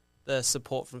other, the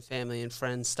support from family and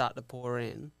friends start to pour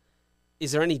in.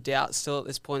 Is there any doubt still at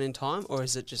this point in time, or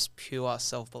is it just pure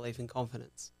self-belief and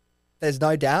confidence? There's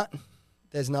no doubt.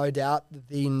 There's no doubt.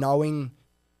 The knowing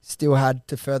still had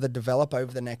to further develop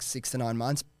over the next 6 to 9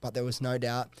 months, but there was no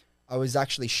doubt. I was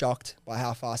actually shocked by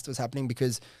how fast it was happening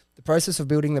because the process of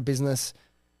building the business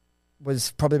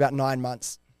was probably about 9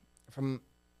 months from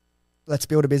let's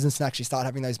build a business and actually start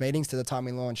having those meetings to the time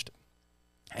we launched.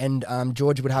 And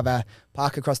George would have a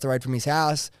park across the road from his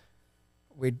house.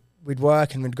 We'd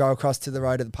work and we'd go across to the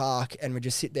road of the park and we'd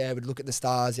just sit there, we'd look at the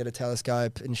stars, he had a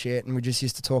telescope and shit, and we just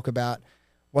used to talk about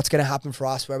what's going to happen for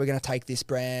us, where we're going to take this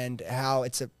brand, how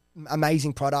it's an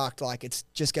amazing product, like it's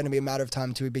just going to be a matter of time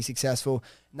until we be successful.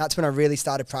 And that's when I really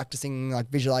started practicing like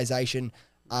visualization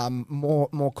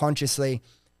more consciously.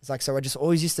 It's like, so I just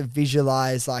always used to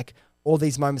visualize like all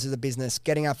these moments of the business,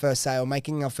 getting our first sale,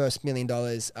 making our first $1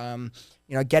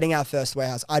 million, getting our first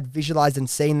warehouse. I'd visualized and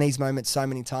seen these moments so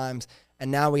many times. And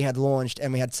now we had launched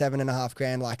and we had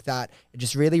 $7,500 like that. It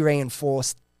just really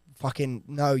reinforced fucking,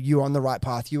 no, you're on the right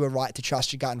path. You were right to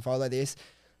trust your gut and follow this.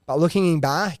 But looking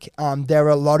back, there were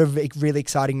a lot of really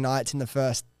exciting nights in the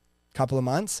first couple of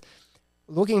months.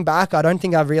 Looking back, I don't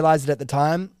think I realized it at the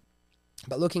time.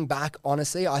 But looking back,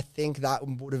 honestly, I think that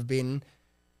would have been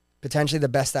potentially the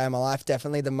best day of my life.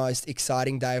 Definitely the most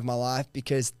exciting day of my life,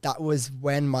 because that was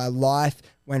when my life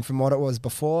went from what it was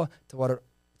before to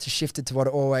shifted to what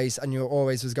I knew it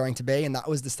always was going to be. And that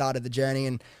was the start of the journey.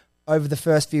 And over the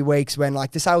first few weeks when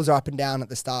like the sales are up and down at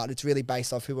the start, it's really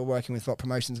based off who we're working with, what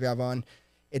promotions we have on.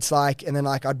 It's like, and then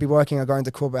like I'd be working, I'd go into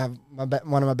corporate, have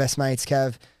one of my best mates,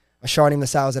 Kev, I showed him the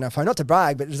sales on our phone, not to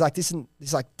brag, but it was like this, and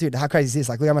he's like, dude, how crazy is this?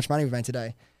 Like, look how much money we've made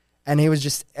today. And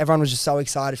everyone was just so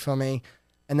excited for me.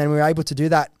 And then we were able to do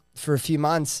that for a few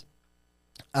months,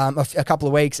 a couple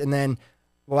of weeks. And then,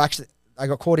 I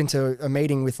got called into a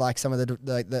meeting with like some of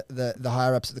the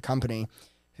higher ups of the company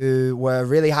who were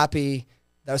really happy.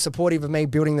 They were supportive of me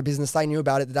building the business. They knew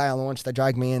about it the day I launched. They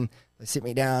dragged me in. They sit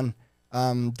me down.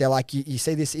 They're like, you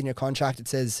see this in your contract. It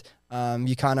says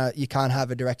you can't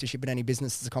have a directorship in any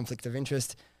business. It's a conflict of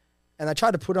interest. And they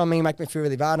tried to put it on me, make me feel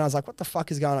really bad. And I was like, what the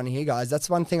fuck is going on here, guys? That's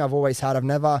one thing I've always had.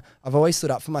 I've always stood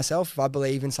up for myself. If I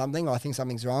believe in something or I think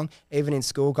something's wrong, even in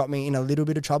school, got me in a little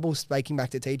bit of trouble speaking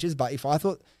back to teachers. But if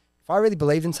I really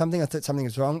believed in something, I thought something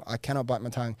was wrong, I cannot bite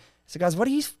my tongue. So guys, what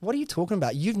are you talking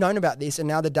about? You've known about this, and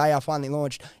now the day I finally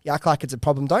launched, you act like it's a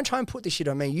problem. Don't try and put this shit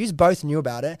on me. You both knew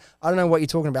about it. I don't know what you're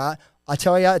talking about. I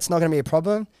tell you, it's not going to be a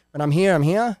problem. When I'm here, I'm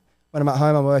here. When I'm at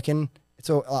home, I'm working.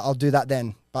 I'll do that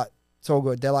then. But it's all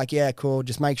good. They're like, yeah, cool.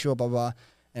 Just make sure, blah, blah.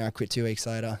 And I quit 2 weeks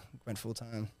later. Went full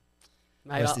time.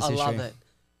 Mate, I love it.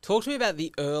 Talk to me about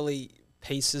the early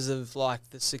pieces of like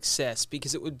the success,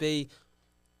 because it would be,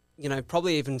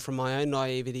 probably even from my own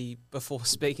naivety before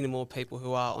speaking to more people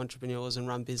who are entrepreneurs and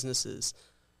run businesses,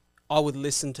 I would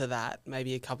listen to that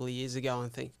maybe a couple of years ago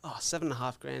and think, oh,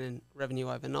 $7,500 in revenue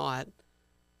overnight.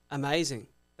 Amazing.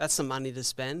 That's some money to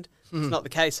spend. It's not the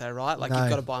case though, right? Like You've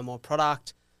got to buy more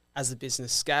product. As the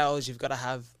business scales, you've got to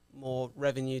have more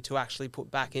revenue to actually put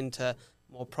back into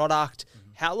more product.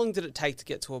 How long did it take to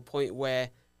get to a point where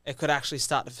it could actually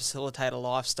start to facilitate a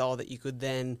lifestyle that you could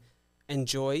then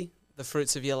enjoy the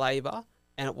fruits of your labor,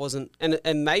 and it wasn't,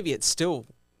 and maybe it's still,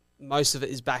 most of it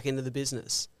is back into the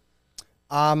business?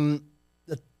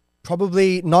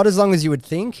 Probably not as long as you would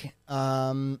think,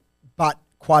 but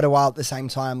quite a while at the same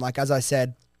time. Like, as I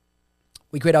said,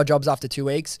 we quit our jobs after 2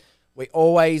 weeks. We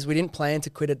didn't plan to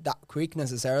quit it that quick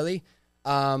necessarily.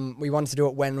 We wanted to do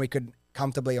it when we could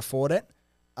comfortably afford it.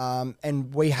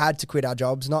 And we had to quit our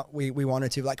jobs. Not we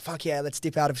wanted to, like, fuck yeah, let's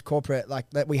dip out of corporate. Like,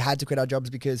 we had to quit our jobs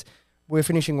because we were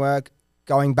finishing work,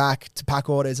 going back to pack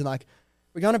orders, and like,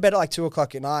 we're going to bed at like 2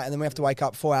 o'clock at night, and then we have to wake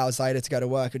up 4 hours later to go to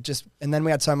work. And then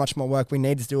we had so much more work, we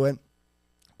needed to do it.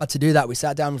 But to do that, we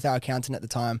sat down with our accountant at the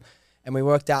time, and we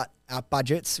worked out our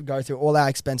budgets, go through all our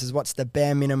expenses. What's the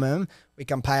bare minimum we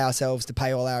can pay ourselves to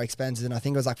pay all our expenses? And I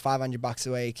think it was like $500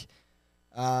 a week.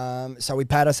 So we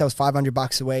paid ourselves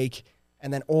 $500 a week,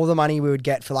 and then all the money we would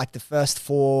get for like the first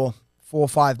four or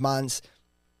 5 months,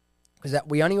 because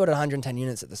we only ordered 110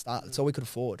 units at the start. That's all we could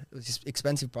afford. It was just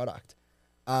expensive product.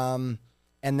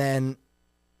 And then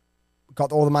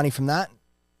got all the money from that,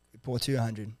 we bought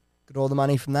 200. Got all the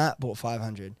money from that, bought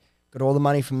 500. Got all the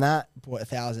money from that, bought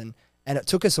 1,000. And it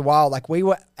took us a while. Like, we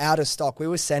were out of stock. We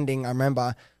were sending, I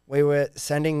remember, we were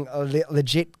sending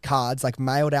legit cards, like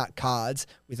mailed out cards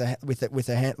with a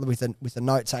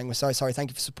note saying, "We're so sorry, thank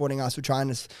you for supporting us. We're trying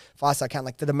as fast as I can."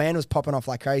 Like, the demand was popping off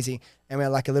like crazy, and we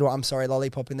had like a little "I'm sorry"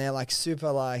 lollipop in there, like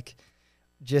super, like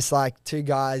just like two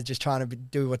guys just trying to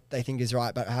do what they think is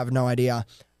right, but have no idea.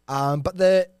 But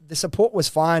the support was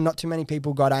fine. Not too many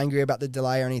people got angry about the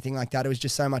delay or anything like that. It was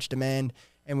just so much demand,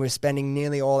 and we were spending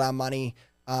nearly all our money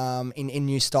in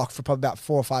new stock for probably about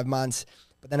 4 or 5 months.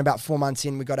 But then about 4 months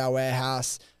in, we got our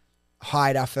warehouse,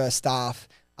 hired our first staff.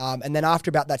 And then after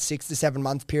about that 6 to 7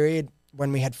 month period,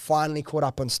 when we had finally caught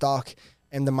up on stock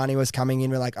and the money was coming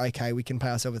in, we're like, okay, we can pay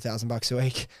ourselves $1,000 a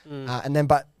week.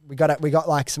 But we got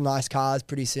like some nice cars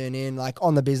pretty soon in, like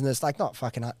on the business, like not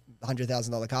fucking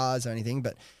 $100,000 cars or anything,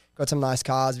 but got some nice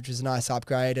cars, which was a nice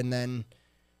upgrade. And then,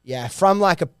 yeah, from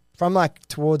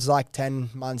towards like 10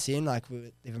 months in, like we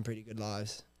were living pretty good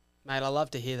lives. Mate, I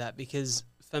love to hear that, because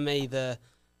for me, the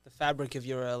fabric of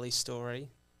your early story,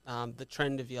 the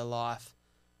trend of your life,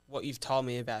 what you've told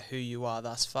me about who you are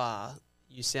thus far,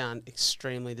 you sound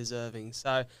extremely deserving.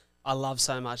 So I love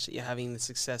so much that you're having the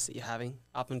success that you're having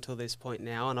up until this point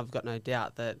now, and I've got no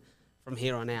doubt that from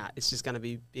here on out, it's just going to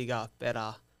be bigger,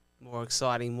 better, more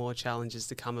exciting, more challenges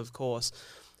to come, of course.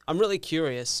 I'm really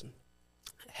curious,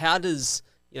 how does,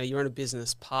 you're in a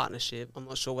business partnership. I'm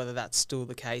not sure whether that's still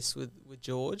the case with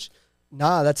George.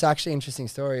 No, that's actually an interesting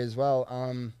story as well.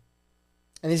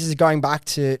 And this is going back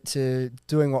to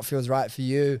doing what feels right for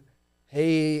you.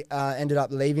 He ended up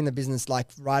leaving the business like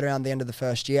right around the end of the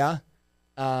first year.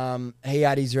 He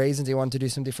had his reasons. He wanted to do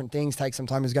some different things, take some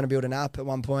time. He was going to build an app at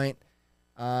one point.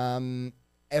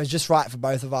 It was just right for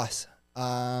both of us.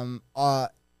 At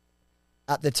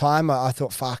the time, I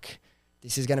thought, fuck,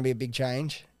 this is going to be a big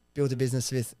change. Built a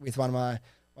business with one of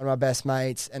my best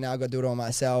mates, and now I've got to do it all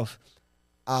myself.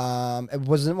 It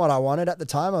wasn't what I wanted at the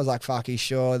time. I was like, fuck, he's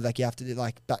sure, like you have to do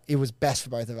but it was best for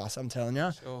both of us. I'm telling you,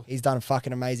 sure. He's done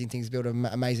fucking amazing things, built an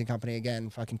amazing company again,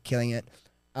 fucking killing it.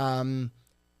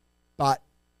 But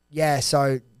yeah,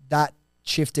 so that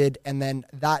shifted, and then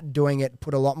that doing it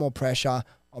put a lot more pressure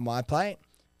on my plate.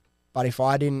 But if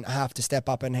I didn't have to step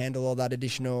up and handle all that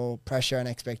additional pressure and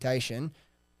expectation,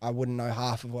 I wouldn't know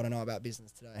half of what I know about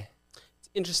business today. It's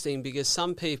interesting because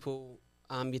some people,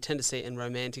 you tend to see it in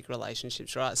romantic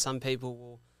relationships, right? Some people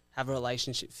will have a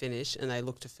relationship finish and they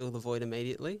look to fill the void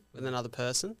immediately with another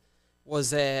person.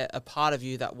 Was there a part of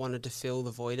you that wanted to fill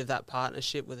the void of that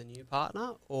partnership with a new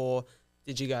partner, or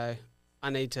did you go, I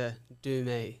need to do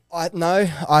me? No,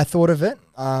 I thought of it.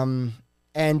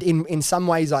 And in some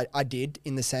ways I did,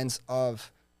 in the sense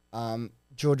of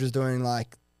George was doing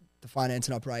like the finance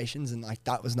and operations, and like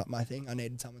that was not my thing. I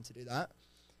needed someone to do that.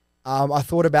 I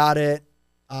thought about it.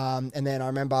 And then I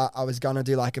remember I was going to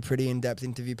do like a pretty in-depth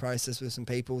interview process with some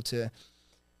people to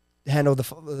handle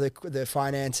the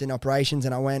finance and operations.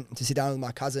 And I went to sit down with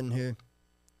my cousin, who,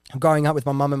 growing up with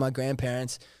my mum and my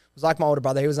grandparents, was like my older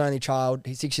brother. He was the only child.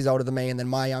 He's 6 years older than me. And then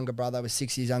my younger brother was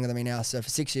 6 years younger than me now. So for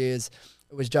 6 years,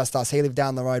 it was just us. He lived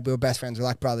down the road. We were best friends. We were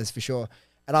like brothers for sure.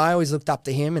 And I always looked up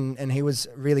to him, and he was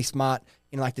really smart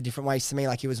in like the different ways to me.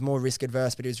 Like, he was more risk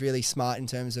adverse, but he was really smart in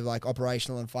terms of like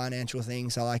operational and financial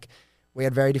things. So like, we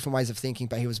had very different ways of thinking,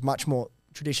 but he was much more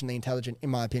traditionally intelligent, in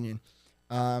my opinion.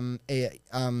 So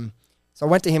I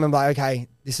went to him and like, okay,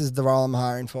 this is the role I'm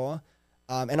hiring for.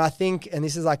 And I think, and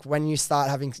this is like when you start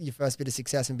having your first bit of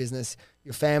success in business,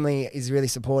 your family is really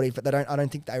supportive, but I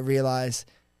don't think they realize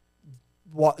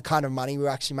what kind of money we were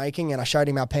actually making. And I showed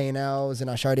him our P&Ls, and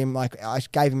I showed him, like, I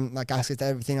gave him like access to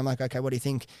everything. I'm like, okay, what do you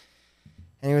think?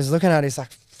 And he was looking at it, he's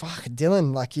like, fuck,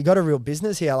 Dylan, like, you got a real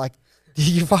business here. Like,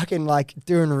 you fucking like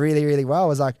doing really, really well. I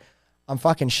was like, I'm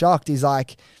fucking shocked. He's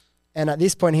like, and at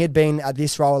this point he had been at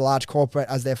this role, a large corporate,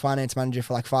 as their finance manager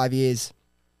for like 5 years.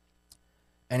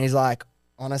 And he's like,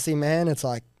 honestly, man, it's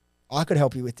like, I could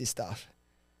help you with this stuff.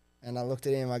 And I looked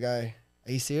at him, I go,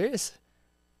 are you serious?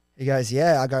 He goes,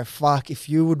 yeah. I go, fuck, if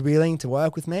you would willing to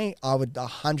work with me, I would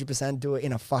 100% do it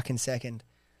in a fucking second.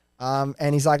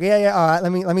 And he's like, yeah, all right,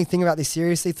 let me think about this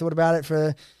seriously. Thought about it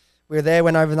we were there,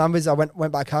 went over the numbers. I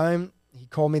went back home. He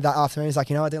called me that afternoon. He's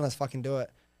like, you know what, Dylan, let's fucking do it.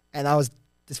 And that was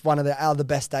just one of the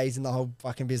best days in the whole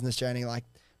fucking business journey. Like,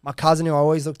 my cousin, who I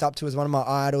always looked up to, was one of my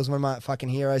idols, one of my fucking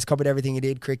heroes, copied everything he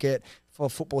did, cricket, for a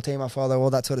football team I follow, all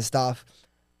that sort of stuff.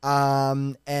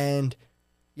 And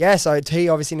yeah, so he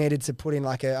obviously needed to put in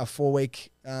like a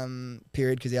 4-week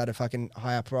period because he had a fucking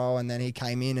high up role, and then he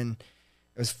came in and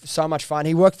it was so much fun.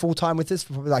 He worked full time with us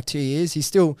for probably like 2 years. He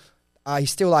still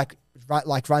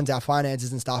runs our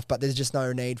finances and stuff, but there's just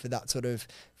no need for that sort of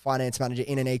finance manager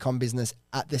in an e-com business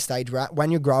at this stage we're at.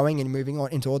 When you're growing and moving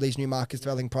on into all these new markets,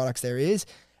 developing products, there is.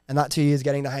 And that 2 years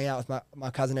getting to hang out with my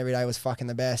cousin every day was fucking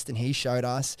the best. And he showed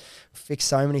us, fixed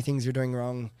so many things we were doing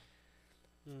wrong,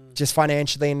 just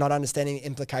financially, and not understanding the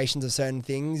implications of certain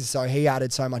things. So he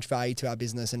added so much value to our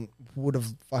business and would have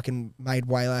fucking made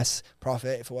way less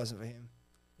profit if it wasn't for him.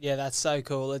 Yeah, that's so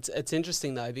cool. It's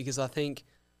interesting though, because I think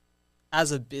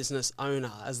as a business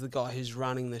owner, as the guy who's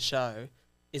running the show,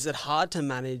 is it hard to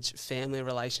manage family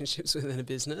relationships within a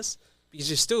business? Because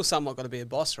you've still somewhat got to be a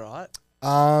boss, right?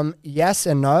 Yes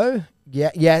and no.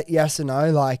 Yeah, yes and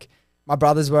no. Like, my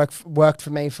brothers worked for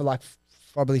me for like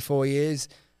probably 4 years.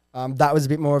 That was a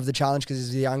bit more of the challenge because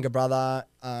he's a younger brother.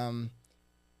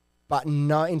 But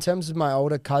no, in terms of my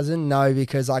older cousin, no,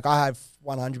 because like I have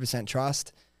 100%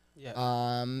 trust.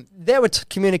 Yeah. There were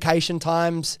communication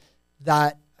times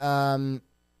that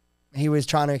he was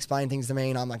trying to explain things to me,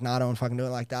 and I'm like, nah, I don't want to fucking do it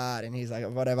like that. And he's like,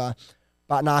 whatever.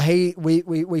 But no,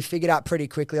 we figured out pretty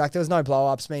quickly. Like, there was no blow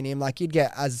ups, me and him. Like, you'd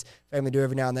get, as family do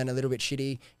every now and then, a little bit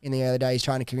shitty in the early days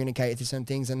trying to communicate through some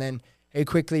things. And then he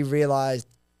quickly realized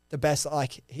the best,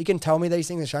 like, he can tell me these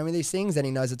things and show me these things, and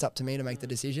he knows it's up to me to make the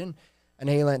decision. And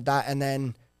he learnt that. And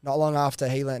then not long after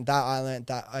he learnt that, I learnt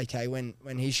that, okay, when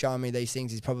he's showing me these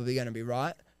things, he's probably going to be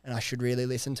right. And I should really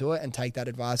listen to it and take that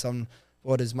advice on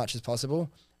board as much as possible.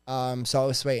 So it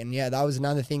was sweet. And yeah, that was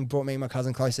another thing, brought me and my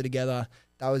cousin closer together.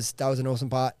 That was an awesome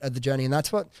part of the journey. And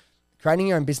that's what creating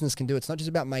your own business can do. It's not just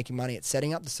about making money. It's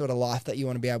setting up the sort of life that you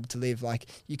want to be able to live. Like,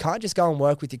 you can't just go and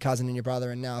work with your cousin and your brother.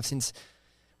 And now, since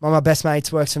one of my best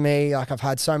mates works for me, like, I've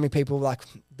had so many people, like,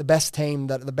 the best team,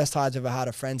 that the best I've ever had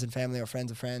are friends and family or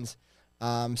friends of friends.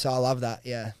 So I love that.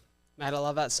 Yeah. Mate, I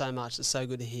love that so much. It's so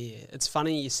good to hear. It's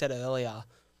funny you said earlier,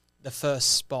 the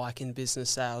first spike in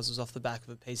business sales was off the back of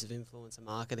a piece of influencer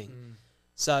marketing.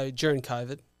 So during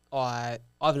COVID,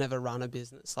 I've never run a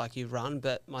business like you've run,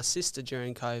 but my sister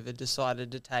during COVID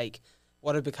decided to take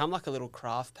what had become like a little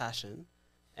craft passion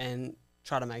and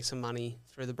try to make some money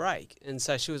through the break. And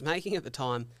so she was making at the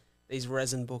time these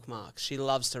resin bookmarks. She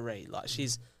loves to read. Like,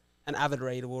 she's an avid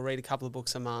reader, will read a couple of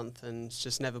books a month and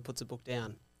just never puts a book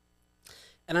down.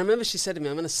 And I remember she said to me,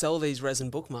 I'm going to sell these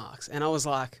resin bookmarks. And I was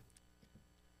like,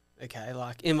 okay,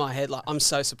 like, in my head, like, I'm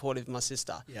so supportive of my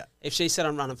sister. Yeah. If she said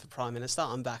I'm running for Prime Minister,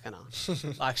 I'm backing her.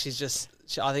 Like,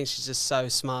 I think she's just so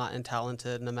smart and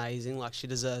talented and amazing. Like, she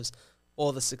deserves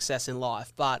all the success in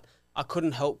life. But I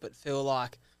couldn't help but feel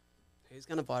like, who's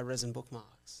going to buy resin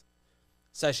bookmarks?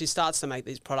 So she starts to make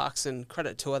these products, and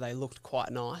credit to her, they looked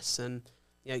quite nice and,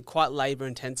 you know, quite labour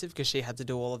intensive because she had to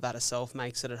do all of that herself,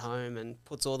 makes it at home and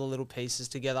puts all the little pieces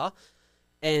together.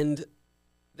 And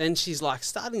then she's like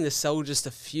starting to sell just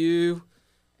a few,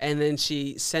 and then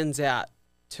she sends out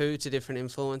 2 to different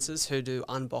influencers who do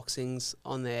unboxings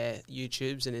on their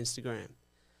YouTubes and Instagram.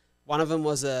 One of them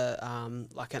was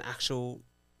like an actual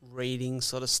reading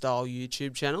sort of style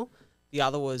YouTube channel. The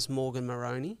other was Morgan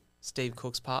Moroney, Steve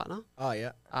Cook's partner. Oh,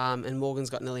 yeah. And Morgan's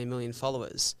got nearly 1 million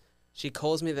followers. She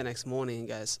calls me the next morning and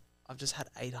goes, I've just had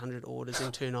 800 orders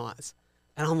in 2 nights.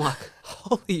 And I'm like,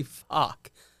 holy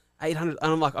fuck. 800,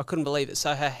 and I'm like, I couldn't believe it.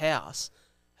 So her house,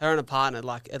 her and a partner,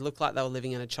 like, it looked like they were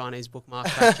living in a Chinese bookmark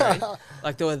factory.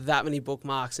 Like, there were that many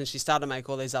bookmarks, and she started to make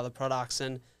all these other products,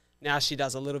 and now she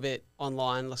does a little bit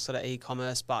online, like sort of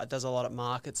e-commerce, but does a lot at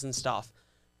markets and stuff.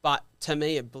 But to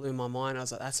me, it blew my mind. I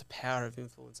was like, that's the power of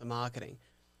influencer marketing.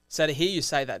 So to hear you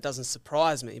say that doesn't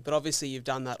surprise me, but obviously you've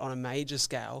done that on a major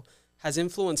scale. Has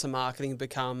influencer marketing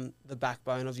become the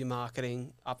backbone of your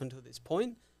marketing up until this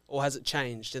point? Or has it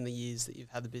changed in the years that you've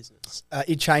had the business?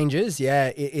 It changes, yeah.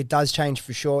 It does change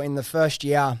for sure. In the first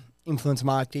year, influencer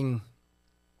marketing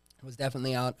was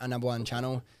definitely our number one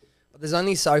channel. But there's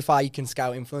only so far you can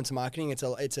scale influencer marketing.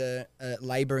 It's a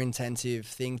labour-intensive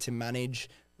thing to manage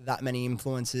that many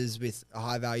influencers with a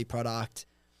high-value product.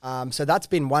 So that's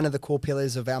been one of the core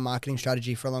pillars of our marketing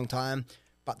strategy for a long time.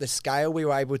 But the scale we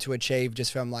were able to achieve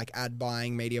just from like ad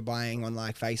buying, media buying on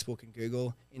like Facebook and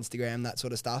Google, Instagram, that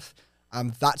sort of stuff,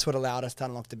 That's what allowed us to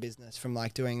unlock the business from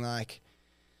like doing like,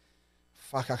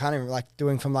 I can't even like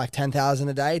doing from like 10,000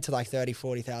 a day to like 30,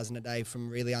 40,000 a day from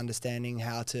really understanding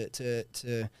how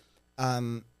to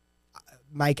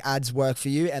make ads work for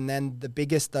you. And then the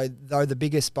biggest, though the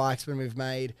biggest spikes when we've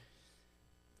made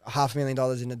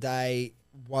 $500,000 in a day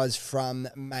was from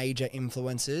major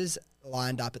influencers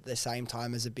lined up at the same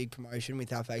time as a big promotion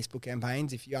with our Facebook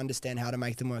campaigns. If you understand how to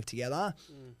make them work together,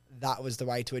 that was the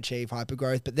way to achieve hyper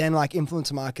growth. But then like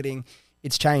influencer marketing,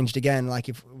 it's changed again. Like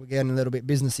if we're getting a little bit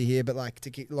businessy here, but like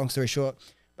to keep long story short,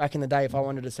 back in the day, if I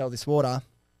wanted to sell this water,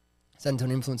 send it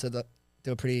to an influencer that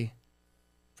do a pretty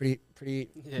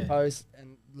post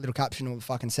and little caption will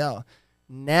fucking sell.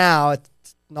 Now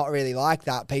it's not really like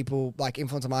that. People like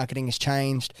influencer marketing has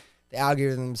changed. The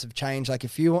algorithms have changed. Like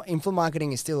influencer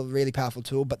marketing is still a really powerful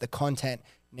tool, but the content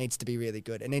needs to be really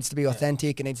good. It needs to be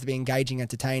authentic. It needs to be engaging,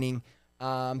 entertaining.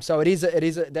 So it is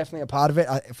definitely a part of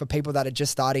it. For people that are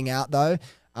just starting out though,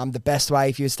 the best way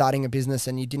if you're starting a business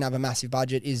and you didn't have a massive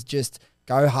budget is just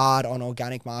go hard on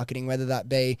organic marketing, whether that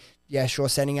be,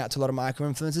 sending out to a lot of micro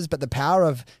influencers, but the power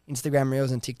of Instagram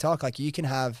Reels and TikTok, like you can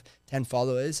have 10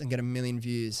 followers and get 1 million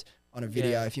views on a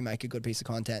video if you make a good piece of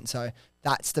content. So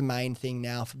that's the main thing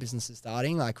now for businesses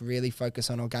starting, like really focus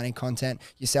on organic content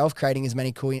yourself, creating as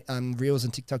many cool Reels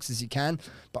and TikToks as you can,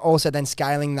 but also then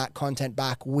scaling that content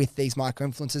back with these micro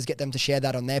influencers, get them to share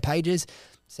that on their pages,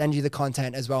 send you the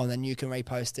content as well, and then you can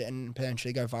repost it and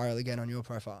potentially go viral again on your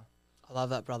profile. I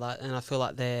love that, brother. And I feel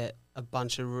like they're a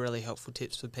bunch of really helpful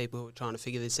tips for people who are trying to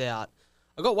figure this out.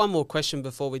 I've got one more question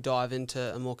before we dive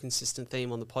into a more consistent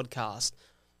theme on the podcast.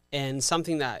 And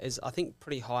something that is, I think,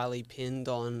 pretty highly pinned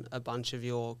on a bunch of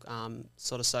your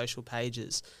sort of social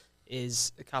pages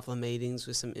is a couple of meetings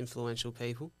with some influential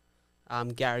people.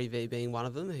 Gary V being one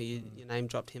of them, who you name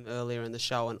dropped him earlier in the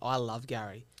show, and I love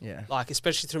Gary. Yeah. Like,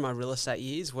 especially through my real estate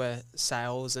years where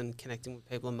sales and connecting with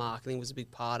people and marketing was a big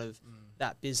part of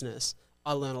that business.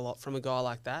 I learned a lot from a guy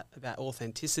like that about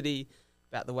authenticity,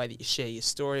 about the way that you share your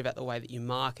story, about the way that you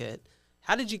market.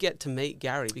 How did you get to meet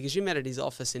Gary? Because you met at his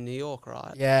office in New York,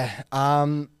 right? Yeah.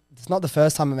 It's not the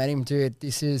first time I met him, dude.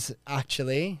 This is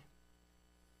actually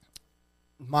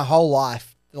my whole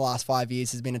life. The last 5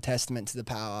 years has been a testament to the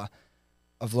power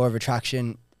of law of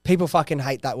attraction. People fucking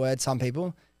hate that word, some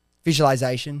people.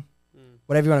 Visualization,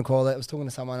 whatever you want to call it. I was talking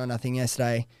to someone on a thing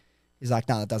yesterday. He's like,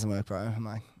 no, that doesn't work, bro. I'm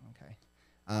like, okay.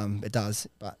 It does.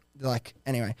 But like,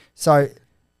 anyway. So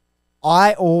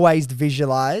I always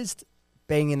visualized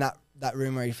being in that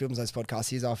room where he films those podcasts,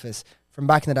 his office. From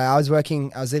back in the day, I was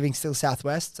living still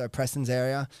Southwest, so Preston's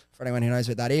area, for anyone who knows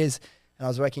what that is. And I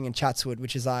was working in Chatswood,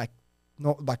 which is like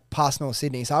past North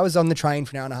Sydney. So I was on the train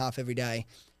for an hour and a half every day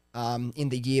in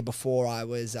the year before I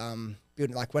was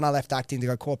building, like when I left acting to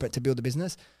go corporate to build a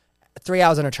business, 3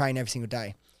 hours on a train every single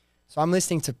day. So I'm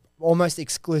listening to almost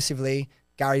exclusively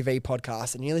Gary V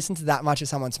podcast, and you listen to that much of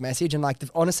someone's message. And like,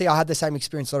 honestly, I had the same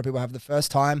experience a lot of people have. The first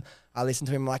time I listened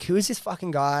to him, like, who is this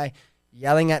fucking guy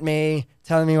yelling at me,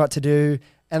 telling me what to do?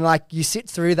 And like, you sit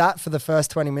through that for the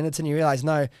first 20 minutes and you realize,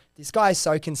 no, this guy is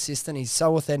so consistent. He's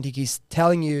so authentic. He's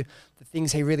telling you the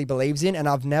things he really believes in. And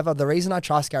the reason I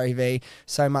trust Gary V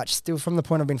so much, still from the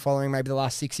point I've been following maybe the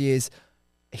last 6 years,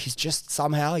 he's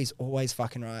always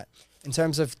fucking right. In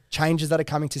terms of changes that are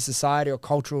coming to society or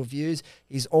cultural views,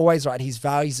 he's always right. His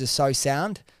values are so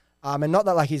sound. And not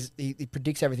that like he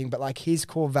predicts everything, but like his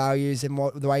core values and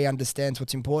the way he understands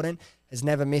what's important has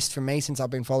never missed from me since I've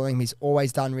been following him. He's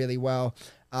always done really well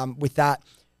with that.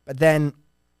 But then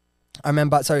I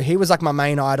remember, so he was like my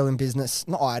main idol in business.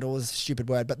 Not idol is a stupid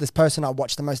word, but this person I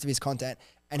watched the most of his content.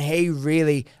 And he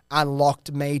really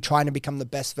unlocked me trying to become the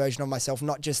best version of myself,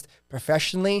 not just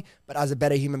professionally, but as a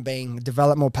better human being,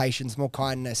 develop more patience, more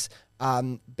kindness,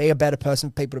 be a better person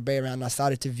for people to be around. And I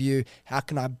started to view how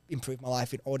can I improve my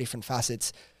life in all different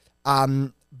facets.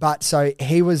 But so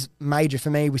he was major for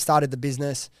me. We started the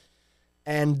business,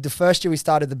 and the first year we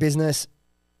started the business,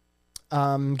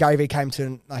 Gary V came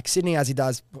to like Sydney, as he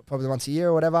does probably once a year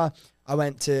or whatever. I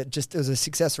went to it was a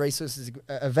Success Resources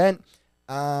event,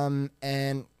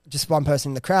 and just one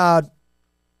person in the crowd,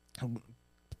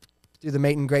 do the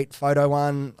meet and greet photo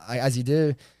one, as you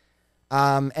do.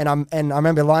 And I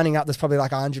remember lining up, there's probably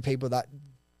like 100 people that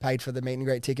paid for the meet and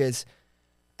greet tickets.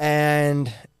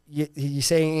 And you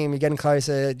see him, you're getting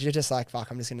closer, you're just like, fuck,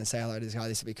 I'm just going to say hello to this guy,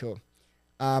 this would be cool.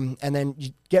 And then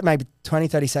you get maybe 20,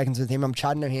 30 seconds with him, I'm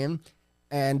chatting to him,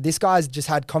 and this guy's just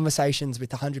had conversations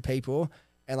with 100 people.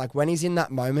 And like when he's in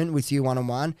that moment with you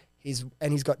one-on-one,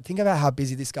 think about how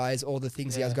busy this guy is, all the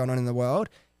things he has going on in the world.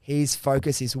 His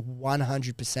focus is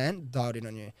 100% dialed in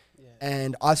on you. Yeah.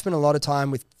 And I've spent a lot of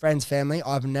time with friends, family.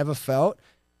 I've never felt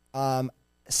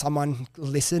someone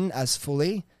listen as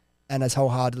fully and as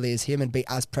wholeheartedly as him and be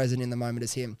as present in the moment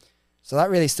as him. So that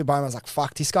really stood by me. I was like,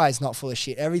 fuck, this guy is not full of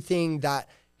shit. Everything that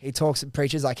he talks and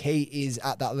preaches, like he is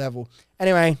at that level.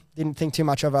 Anyway, didn't think too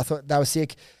much of it. I thought that was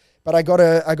sick. But I got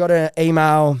an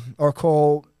email or a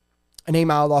call, an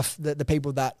email off the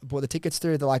people that bought the tickets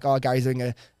through. They're like, oh, Gary's doing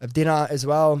a dinner as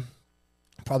well.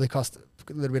 Probably cost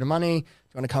a little bit of money. Do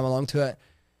you want to come along to it?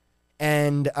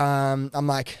 And I'm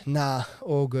like, nah,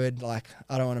 all good. Like,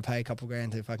 I don't want to pay a couple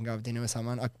grand if I can go have dinner with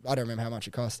someone. I don't remember how much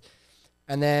it cost.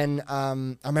 And then I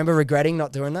remember regretting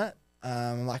not doing that.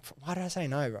 I'm like, why did I say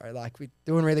no, bro? Like, we're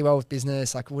doing really well with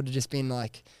business. Like, it would have just been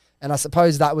like, and I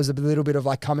suppose that was a little bit of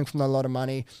like coming from a lot of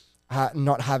money,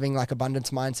 not having like abundance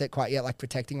mindset quite yet, like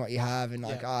protecting what you have and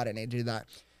like, oh, I don't need to do that.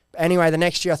 But anyway, the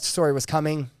next year story was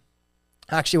coming.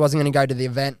 I actually wasn't going to go to the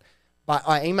event, but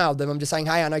I emailed them. I'm just saying,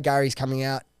 hey, I know Gary's coming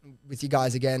out with you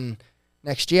guys again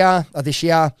next year or this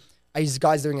year. Are you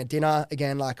guys doing a dinner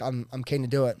again? Like, I'm keen to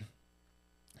do it.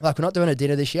 Like, we're not doing a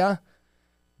dinner this year,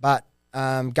 but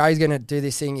Gary's going to do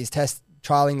this thing. He's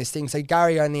trialing this thing. So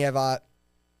Gary only ever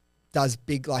does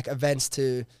big like events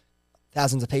to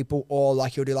thousands of people, or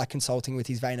like he'll do like consulting with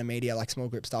his VaynerMedia, like small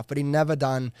group stuff. But he never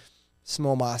done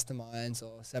small masterminds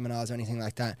or seminars or anything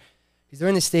like that. He's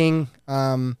doing this thing.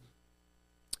 Never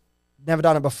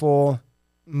done it before.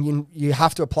 You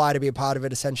have to apply to be a part of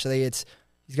it. Essentially,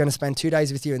 he's going to spend 2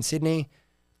 days with you in Sydney,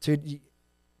 3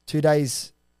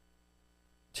 days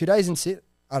in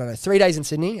I don't know, 3 days in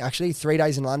Sydney, actually, 3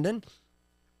 days in London.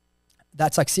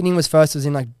 That's like Sydney was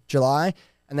in like July.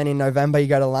 And then in November, you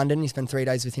go to London, you spend 3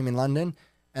 days with him in London.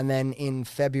 And then in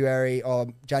February or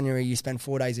January, you spend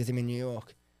 4 days with him in New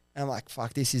York. And I'm like,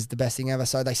 fuck, this is the best thing ever.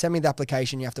 So they sent me the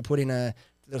application. You have to put in a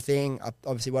little thing,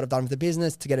 obviously what I've done with the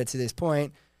business to get it to this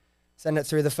point. Send it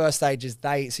through. The first stage is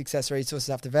Success Resources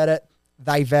have to vet it.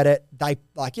 They vet it. They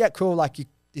like, yeah, cool. Like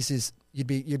you'd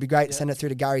be great. Yeah. Send it through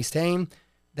to Gary's team.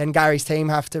 Then Gary's team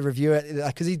have to review it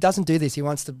because he doesn't do this. He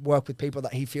wants to work with people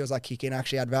that he feels like he can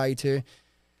actually add value to.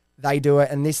 They do it.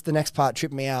 And the next part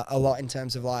tripped me out a lot in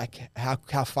terms of like how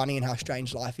funny and how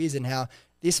strange life is, and how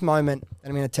this moment that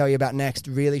I'm going to tell you about next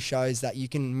really shows that you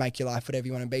can make your life whatever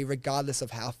you want to be, regardless of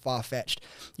how far-fetched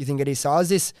you think it is. So I was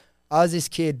this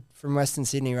kid from Western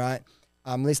Sydney, right?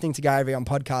 Listening to Gary Vee on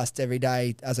podcasts every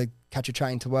day as I catch a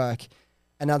train to work.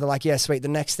 And now they're like, yeah, sweet. The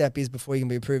next step is before you can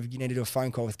be approved, you need to do a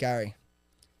phone call with Gary.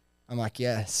 I'm like,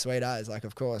 yeah, sweet as, like,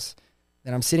 of course.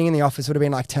 Then I'm sitting in the office, would have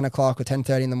been like 10 o'clock or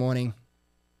 10:30 in the morning.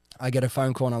 I get a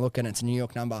phone call and I look and it's a New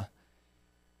York number.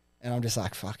 And I'm just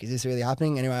like, fuck, is this really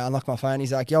happening? Anyway, I unlock my phone.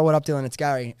 He's like, yo, what up, Dylan? It's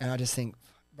Gary. And I just think,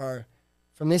 bro,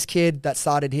 from this kid that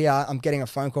started here, I'm getting a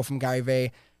phone call from Gary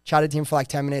Vee. Chatted to him for like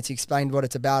 10 minutes. He explained what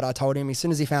it's about. I told him as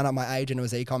soon as he found out my age and it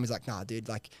was e-com, he's like, nah, dude,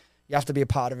 like, you have to be a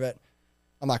part of it.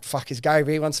 I'm like, fuck, is Gary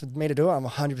Vee wants me to do it? I'm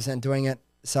 100% doing it.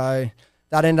 So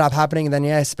that ended up happening. And then,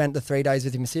 yeah, spent the 3 days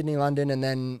with him in Sydney, London, and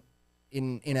then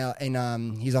in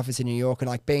his office in New York, and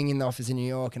like being in the office in New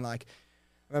York. And like,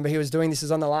 I remember he was doing this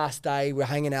was on the last day. We're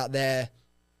hanging out there,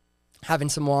 having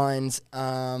some wines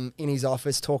in his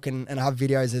office, talking, and I have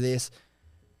videos of this.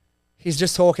 He's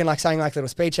just talking, like saying like little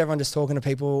speech, everyone just talking to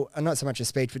people, and not so much a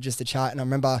speech, but just a chat. And I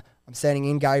remember I'm standing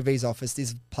in Gary Vee's office,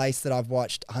 this place that I've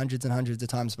watched hundreds and hundreds of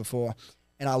times before.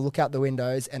 And I look out the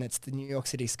windows and it's the New York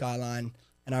City skyline.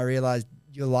 And I realized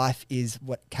your life is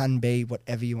what can be,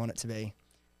 whatever you want it to be.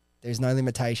 There's no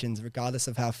limitations, regardless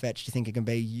of how fetched you think it can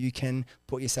be. You can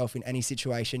put yourself in any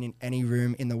situation, in any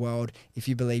room in the world, if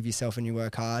you believe yourself and you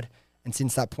work hard. And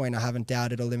since that point, I haven't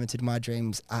doubted or limited my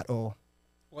dreams at all.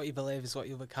 What you believe is what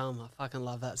you'll become. I fucking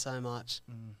love that so much.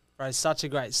 Bro, such a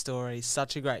great story,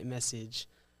 such a great message.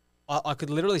 I could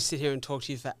literally sit here and talk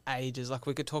to you for ages. Like,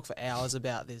 we could talk for hours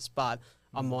about this, but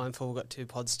I'm mindful we've got 2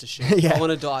 pods to shoot. Yeah. I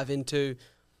want to dive into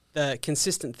the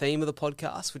consistent theme of the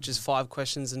podcast, which is 5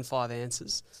 questions and 5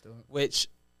 answers, which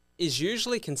is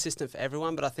usually consistent for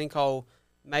everyone, but I think I'll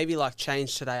maybe like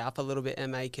change today up a little bit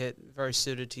and make it very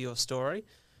suited to your story.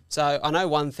 So I know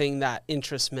one thing that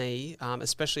interests me,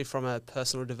 especially from a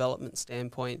personal development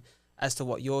standpoint as to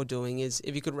what you're doing, is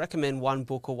if you could recommend one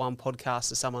book or one podcast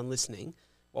to someone listening,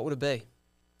 what would it be?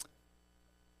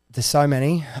 There's so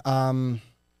many.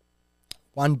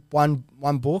 One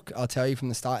book, I'll tell you from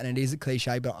the start, and it is a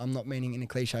cliche, but I'm not meaning in a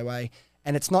cliche way.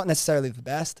 And it's not necessarily the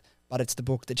best, but it's the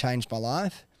book that changed my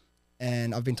life.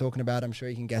 And I've been talking about it, I'm sure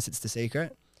you can guess it's The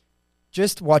Secret.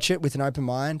 Just watch it with an open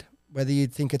mind, whether you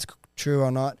think it's true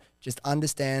or not. Just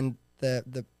understand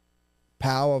the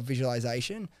power of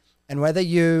visualization, and whether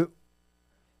you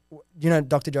know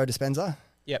Dr. Joe Dispenza?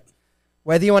 Yep.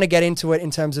 Whether you want to get into it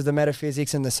in terms of the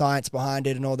metaphysics and the science behind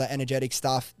it and all that energetic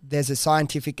stuff, there's a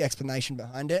scientific explanation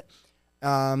behind it.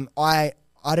 I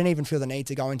I don't even feel the need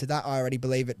to go into that. I already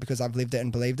believe it because I've lived it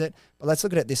and believed it. But let's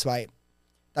look at it this way.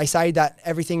 They say that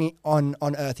everything on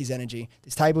earth is energy.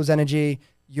 This table's energy,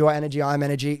 your energy, I'm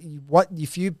energy.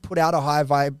 If you put out a high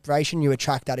vibration, you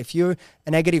attract that. If you're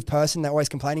a negative person that's always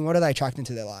complaining, what are they attracting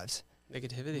to their lives?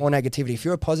 Negativity. More negativity. If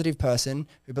you're a positive person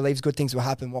who believes good things will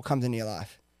happen, what comes into your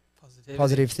life? Positivity.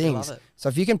 Positive things. I love it. So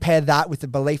if you can pair that with the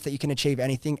belief that you can achieve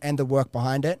anything and the work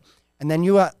behind it, and then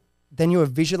you are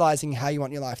visualizing how you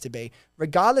want your life to be.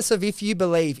 Regardless of if you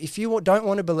don't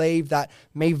want to believe that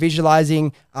me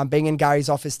visualizing being in Gary's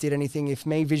office did anything, if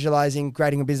me visualizing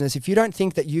creating a business, if you don't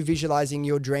think that you visualizing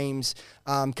your dreams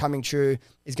coming true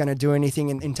is going to do anything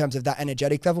in terms of that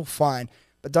energetic level, fine.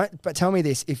 But tell me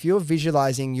this, if you're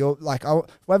visualizing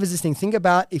whoever's listening, think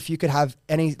about if you could have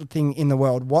anything in the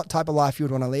world, what type of life you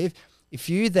would want to live. If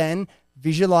you then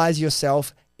visualize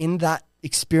yourself in that,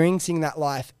 experiencing that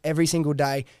life every single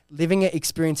day, living it,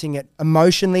 experiencing it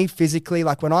emotionally, physically.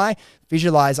 Like when I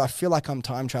visualize, I feel like I'm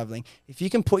time traveling. If you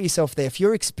can put yourself there, if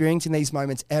you're experiencing these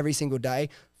moments every single day,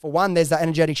 for one, there's that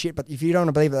energetic shit, but if you don't want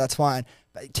to believe it, that's fine.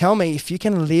 But tell me, if you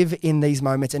can live in these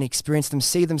moments and experience them,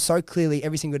 see them so clearly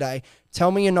every single day,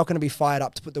 tell me you're not going to be fired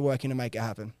up to put the work in to make it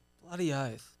happen. Bloody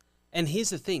oath. And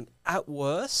here's the thing, at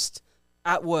worst,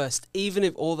 even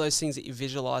if all those things that you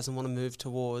visualize and want to move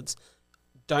towards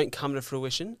don't come to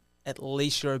fruition, at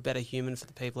least you're a better human for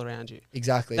the people around you.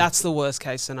 Exactly. That's the worst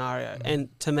case scenario. And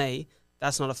to me,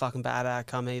 that's not a fucking bad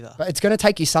outcome either. But it's going to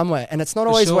take you somewhere. And it's not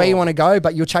always where you want to go,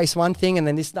 but you'll chase one thing and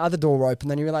then this other door will open.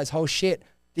 Then you realize, oh shit,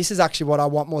 this is actually what I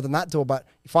want more than that door. But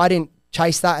if I didn't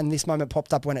chase that and this moment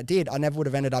popped up when it did, I never would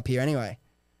have ended up here anyway.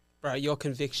 Bro, your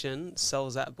conviction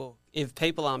sells that book. If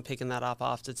people aren't picking that up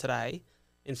after today,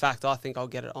 in fact, I think I'll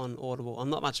get it on Audible.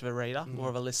 I'm not much of a reader, more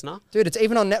of a listener. Dude, it's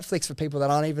even on Netflix for people that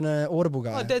aren't even an Audible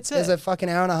guy. Oh, that's it. There's a fucking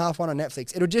hour and a half one on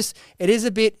Netflix.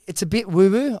 It's a bit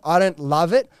woo-woo. I don't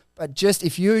love it, but just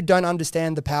if you don't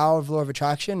understand the power of law of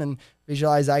attraction and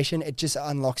visualization, it just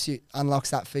unlocks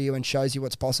that for you and shows you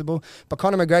what's possible. But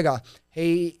Conor McGregor,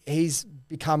 he's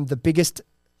become the biggest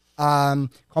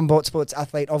combat sports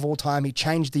athlete of all time. He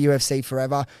changed the UFC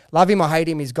forever. Love him or hate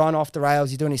him, he's gone off the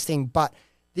rails. He's doing his thing, but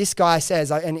this guy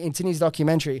says, and it's in his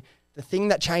documentary, the thing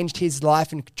that changed his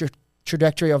life and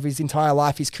trajectory of his entire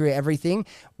life, his career, everything,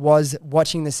 was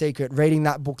watching The Secret, reading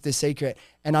that book, The Secret,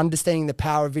 and understanding the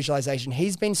power of visualization.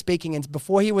 He's been speaking, and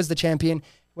before he was the champion,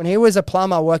 when he was a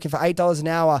plumber working for $8 an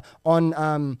hour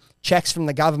on checks from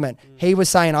the government, he was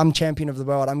saying, I'm champion of the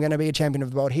world. I'm going to be a champion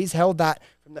of the world. He's held that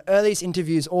from the earliest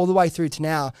interviews all the way through to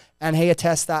now, and he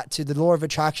attests that to the law of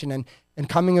attraction and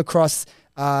coming across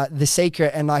The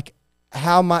Secret and like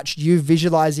how much you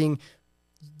visualizing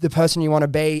the person you want to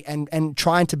be and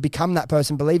trying to become that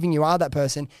person, believing you are that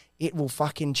person, it will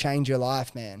fucking change your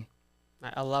life, man.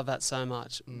 Mate, I love that so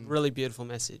much. Really beautiful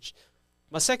message.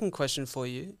 My second question for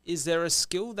you, is there a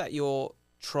skill that you're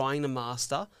trying to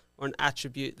master or an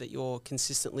attribute that you're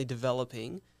consistently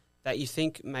developing that you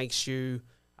think makes you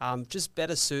just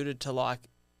better suited to like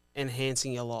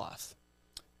enhancing your life?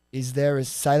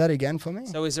 Say that again for me?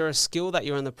 So is there a skill that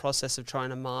you're in the process of trying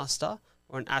to master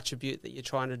or an attribute that you're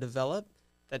trying to develop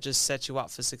that just sets you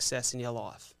up for success in your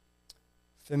life?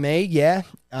 For me, yeah,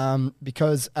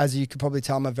 because as you could probably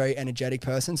tell, I'm a very energetic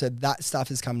person, so that stuff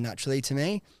has come naturally to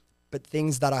me. But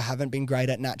things that I haven't been great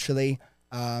at naturally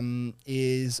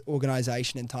is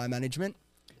organization and time management.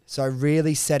 So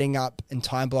really setting up and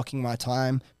time blocking my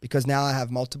time, because now I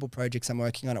have multiple projects I'm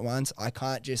working on at once. I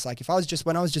can't just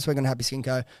when I was just working on Happy Skin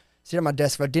Co., sit at my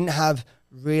desk, if I didn't have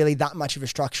really that much of a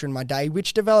structure in my day,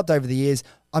 which developed over the years,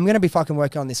 I'm going to be fucking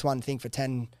working on this one thing for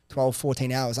 10, 12,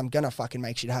 14 hours. I'm going to fucking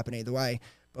make shit happen either way.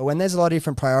 But when there's a lot of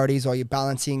different priorities or you're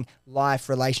balancing life,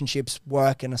 relationships,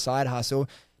 work, and a side hustle,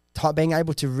 being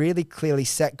able to really clearly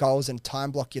set goals and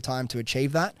time block your time to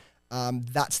achieve that,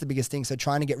 that's the biggest thing. So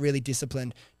trying to get really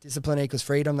disciplined. Discipline equals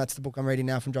freedom. That's the book I'm reading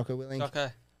now from Jocko Willink. Okay.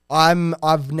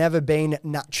 I've never been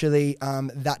naturally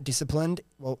that disciplined.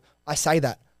 Well, I say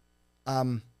that.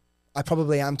 I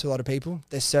probably am to a lot of people.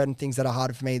 There's certain things that are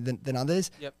harder for me than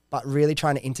others. Yep. But really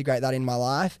trying to integrate that in my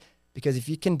life, because if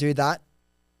you can do that,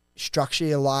 structure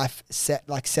your life, set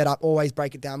up, always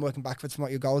break it down, working backwards from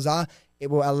what your goals are, it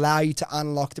will allow you to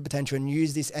unlock the potential and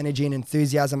use this energy and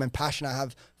enthusiasm and passion I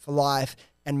have for life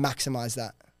and maximize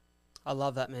that. I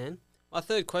love that, man. My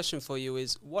third question for you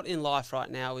is, what in life right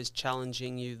now is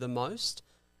challenging you the most,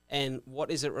 and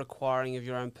what is it requiring of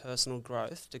your own personal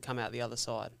growth to come out the other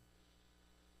side?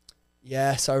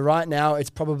 Yeah, so right now it's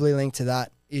probably linked to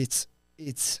that. It's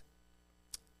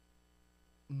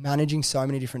managing so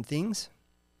many different things,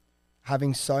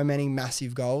 having so many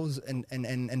massive goals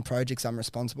and projects I'm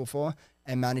responsible for,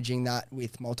 and managing that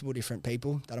with multiple different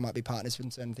people that I might be partners with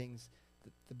in certain things.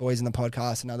 The boys in the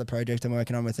podcast, another project I'm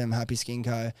working on with them, Happy Skin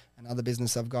Co, another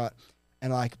business I've got,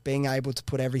 and like being able to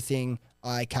put everything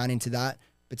I can into that,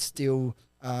 but still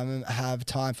have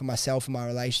time for myself and my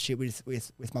relationship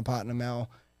with my partner Mel,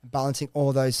 balancing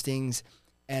all those things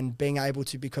and being able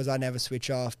to, because I never switch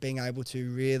off, being able to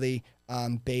really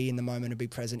be in the moment and be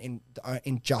present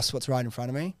in just what's right in front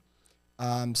of me.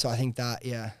 So I think that,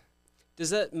 yeah.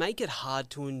 Does it make it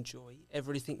hard to enjoy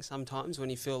everything sometimes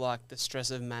when you feel like the stress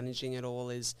of managing it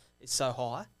all is so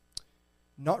high?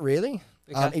 Not really.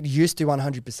 Okay. It used to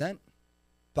 100%,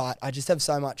 but I just have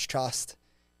so much trust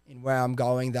in where I'm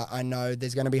going that I know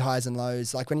there's going to be highs and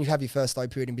lows. Like when you have your first low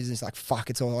period in business, like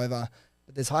fuck, it's all over.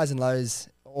 But there's highs and lows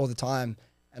all the time,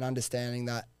 and understanding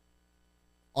that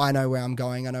I know where I'm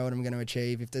going, I know what I'm going to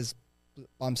achieve. If there's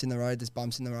bumps in the road, there's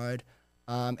bumps in the road.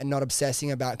 And not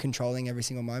obsessing about controlling every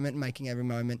single moment, making every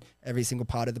moment, every single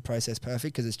part of the process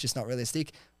perfect, because it's just not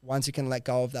realistic. Once you can let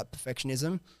go of that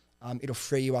perfectionism, it'll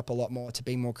free you up a lot more to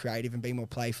be more creative and be more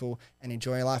playful and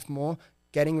enjoy your life more.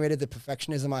 Getting rid of the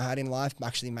perfectionism I had in life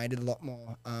actually made it a lot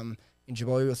more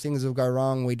enjoyable. Things will go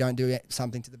wrong. We don't do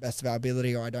something to the best of our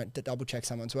ability, or I don't double check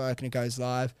someone's work and it goes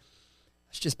live.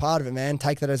 It's just part of it, man.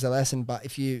 Take that as a lesson. But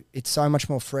it's so much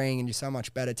more freeing, and you're so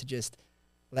much better to just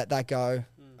let that go.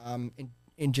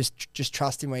 In just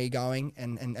trusting where you're going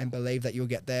and believe that you'll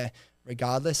get there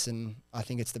regardless. And I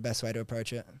think it's the best way to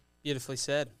approach it. Beautifully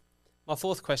said. My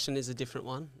fourth question is a different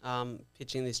one.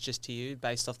 Pitching this just to you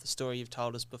based off the story you've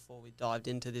told us before we dived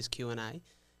into this Q&A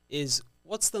is,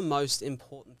 what's the most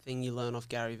important thing you learn off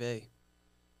Gary Vee?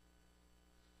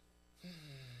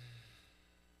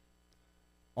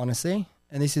 Honestly,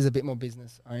 and this is a bit more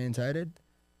business orientated,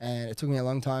 and it took me a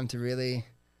long time to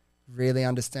really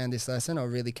understand this lesson or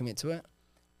really commit to it.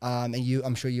 And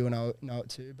I'm sure you know it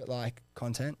too, but like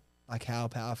content, like how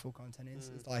powerful content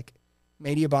is. It's like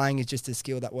media buying is just a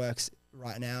skill that works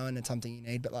right now, and it's something you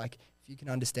need. But like if you can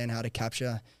understand how to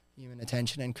capture human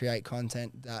attention and create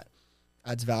content that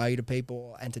adds value to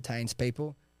people or entertains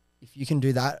people, if you can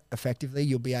do that effectively,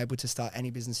 you'll be able to start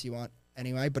any business you want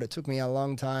anyway. But it took me a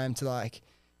long time to I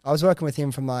was working with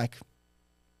him from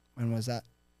when was that?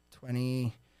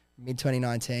 Mid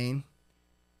 2019.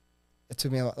 It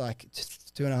took me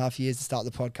just 2.5 years to start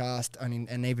the podcast,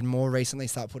 and even more recently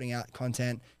start putting out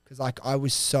content, because I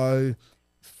was so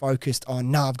focused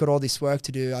on, I've got all this work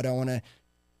to do, I don't want to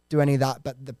do any of that.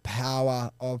 But the power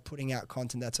of putting out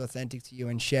content that's authentic to you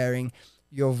and sharing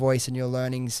your voice and your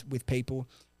learnings with people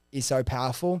is so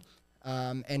powerful.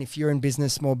 And if you're in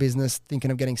business, small business,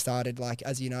 thinking of getting started,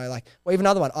 as you know, or even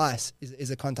another one, Ice is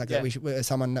a contact that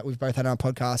someone that we've both had on our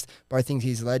podcast, both think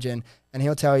he's a legend, and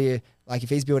he'll tell you, if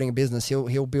he's building a business,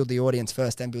 he'll build the audience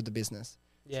first, then build the business.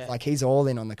 Yeah. He's all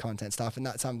in on the content stuff, and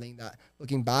that's something that,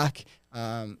 looking back,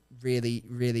 really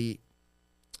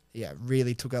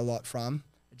took a lot from.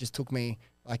 It just took me,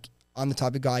 I'm the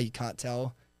type of guy, you can't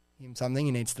tell him something,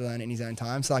 he needs to learn it in his own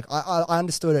time. So I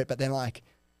understood it, but then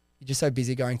you're just so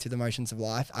busy going through the motions of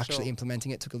life. Actually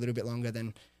implementing it took a little bit longer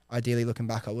than ideally looking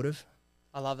back I would have.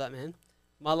 I love that, man.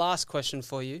 My last question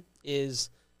for you is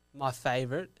my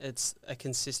favourite. It's a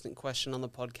consistent question on the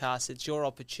podcast. It's your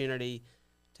opportunity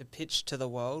to pitch to the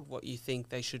world what you think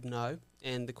they should know.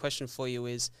 And the question for you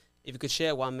is, if you could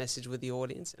share one message with the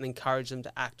audience and encourage them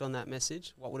to act on that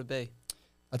message, what would it be?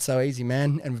 That's so easy,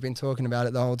 man. And we've been talking about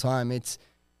it the whole time. It's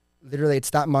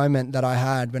that moment that I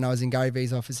had when I was in Gary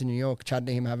Vee's office in New York, chatting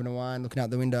to him, having a wine, looking out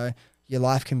the window. Your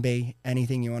life can be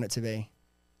anything you want it to be.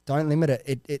 Don't limit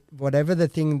it. Whatever the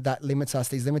thing that limits us,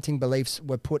 these limiting beliefs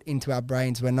were put into our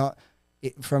brains. We're not,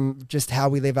 from just how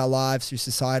we live our lives through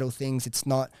societal things, it's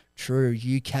not true.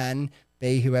 You can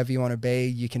be whoever you want to be.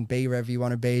 You can be wherever you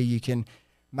want to be. You can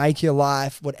make your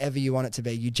life whatever you want it to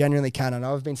be. You genuinely can. I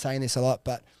know I've been saying this a lot,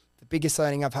 but the biggest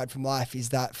learning I've had from life is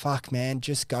that, fuck, man,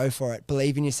 just go for it.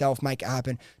 Believe in yourself, make it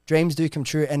happen. Dreams do come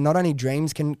true. And not only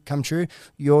dreams can come true,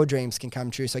 your dreams can come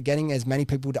true. So getting as many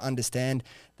people to understand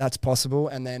that's possible,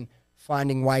 and then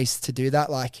finding ways to do that.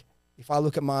 If I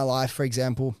look at my life, for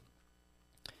example,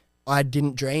 I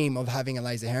didn't dream of having a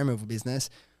laser hair removal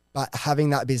business, but having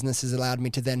that business has allowed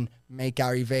me to then meet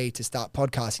Gary Vee, to start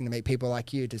podcasting, to meet people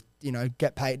like you, to,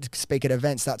 get paid to speak at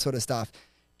events, that sort of stuff.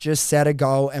 Just set a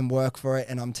goal and work for it.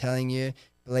 And I'm telling you,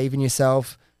 believe in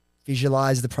yourself,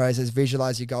 visualize the process,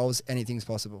 visualize your goals, anything's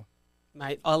possible.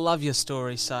 Mate, I love your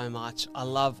story so much. I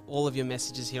love all of your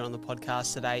messages here on the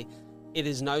podcast today. It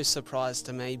is no surprise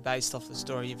to me, based off the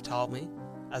story you've told me,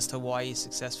 as to why you're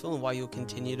successful and why you'll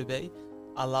continue to be.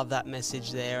 I love that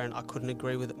message there, and I couldn't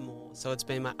agree with it more. So it's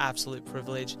been my absolute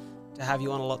privilege to have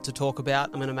you on a lot to talk about.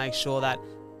 I'm going to make sure that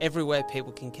everywhere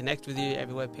people can connect with you,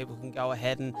 everywhere people can go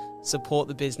ahead and support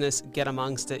the business, get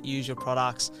amongst it, use your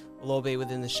products, will all be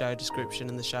within the show description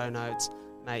and the show notes.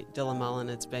 Mate, Dylan Mullan,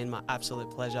 it's been my absolute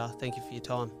pleasure. Thank you for your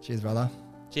time. Cheers, brother.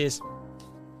 Cheers.